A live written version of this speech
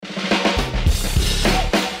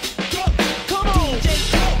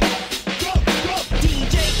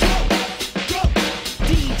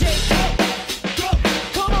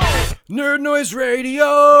Noise Radio!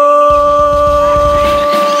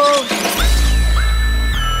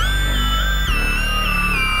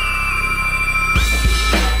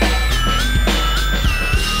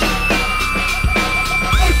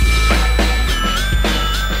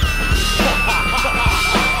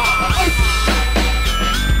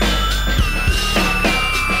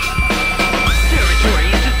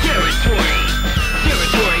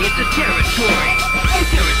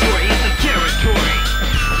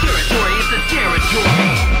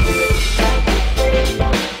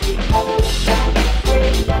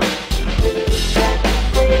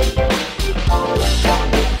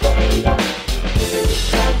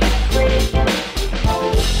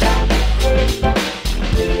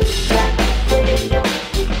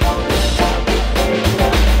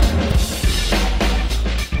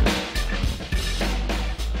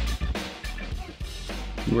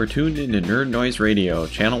 You are tuned into Nerd Noise Radio,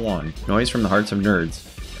 Channel 1, Noise from the Hearts of Nerds,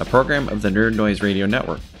 a program of the Nerd Noise Radio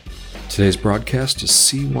Network. Today's broadcast is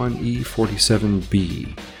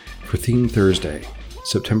C1E47B for Theme Thursday,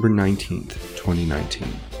 September 19th, 2019.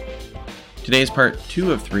 Today is part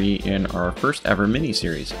 2 of 3 in our first ever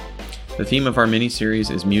mini-series. The theme of our mini-series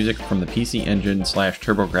is music from the PC Engine /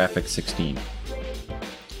 TurboGrafx 16.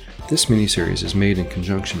 This miniseries is made in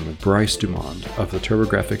conjunction with Bryce Dumond of the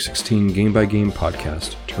TurboGrafx 16 game-by-game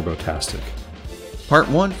podcast, Turbotastic. Part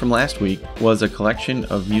 1 from last week was a collection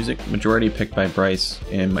of music majority picked by Bryce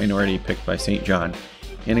and minority picked by St. John,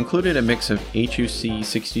 and included a mix of HUC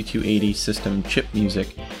 6280 system chip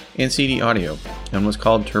music and CD audio, and was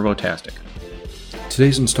called Turbotastic.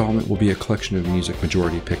 Today's installment will be a collection of music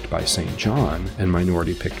majority picked by St. John and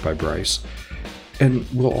minority picked by Bryce, and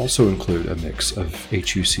will also include a mix of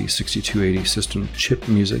HUC 6280 system chip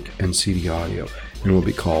music and CD audio, and will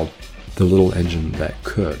be called The Little Engine That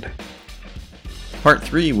Could. Part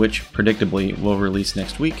 3, which predictably will release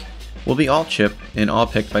next week, will be all chip and all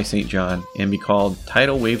picked by St. John and be called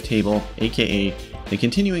Tidal Wavetable, aka The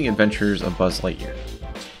Continuing Adventures of Buzz Lightyear.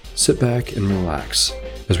 Sit back and relax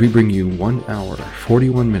as we bring you 1 hour,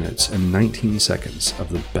 41 minutes, and 19 seconds of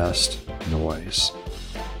the best noise.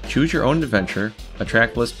 Choose your own adventure, a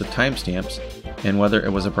track list with timestamps, and whether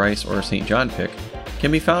it was a Bryce or a St. John pick,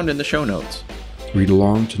 can be found in the show notes. Read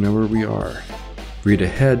along to know where we are. Read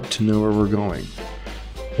ahead to know where we're going.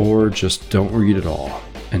 Or just don't read at all,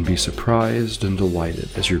 and be surprised and delighted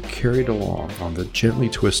as you're carried along on the gently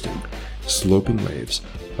twisting, sloping waves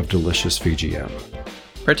of delicious VGM.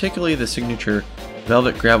 Particularly the signature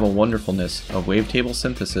Velvet Gravel wonderfulness of wavetable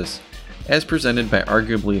synthesis, as presented by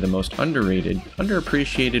arguably the most underrated,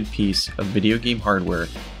 underappreciated piece of video game hardware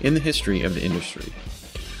in the history of the industry.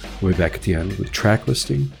 We'll be back at the end with track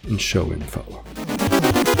listing and show info.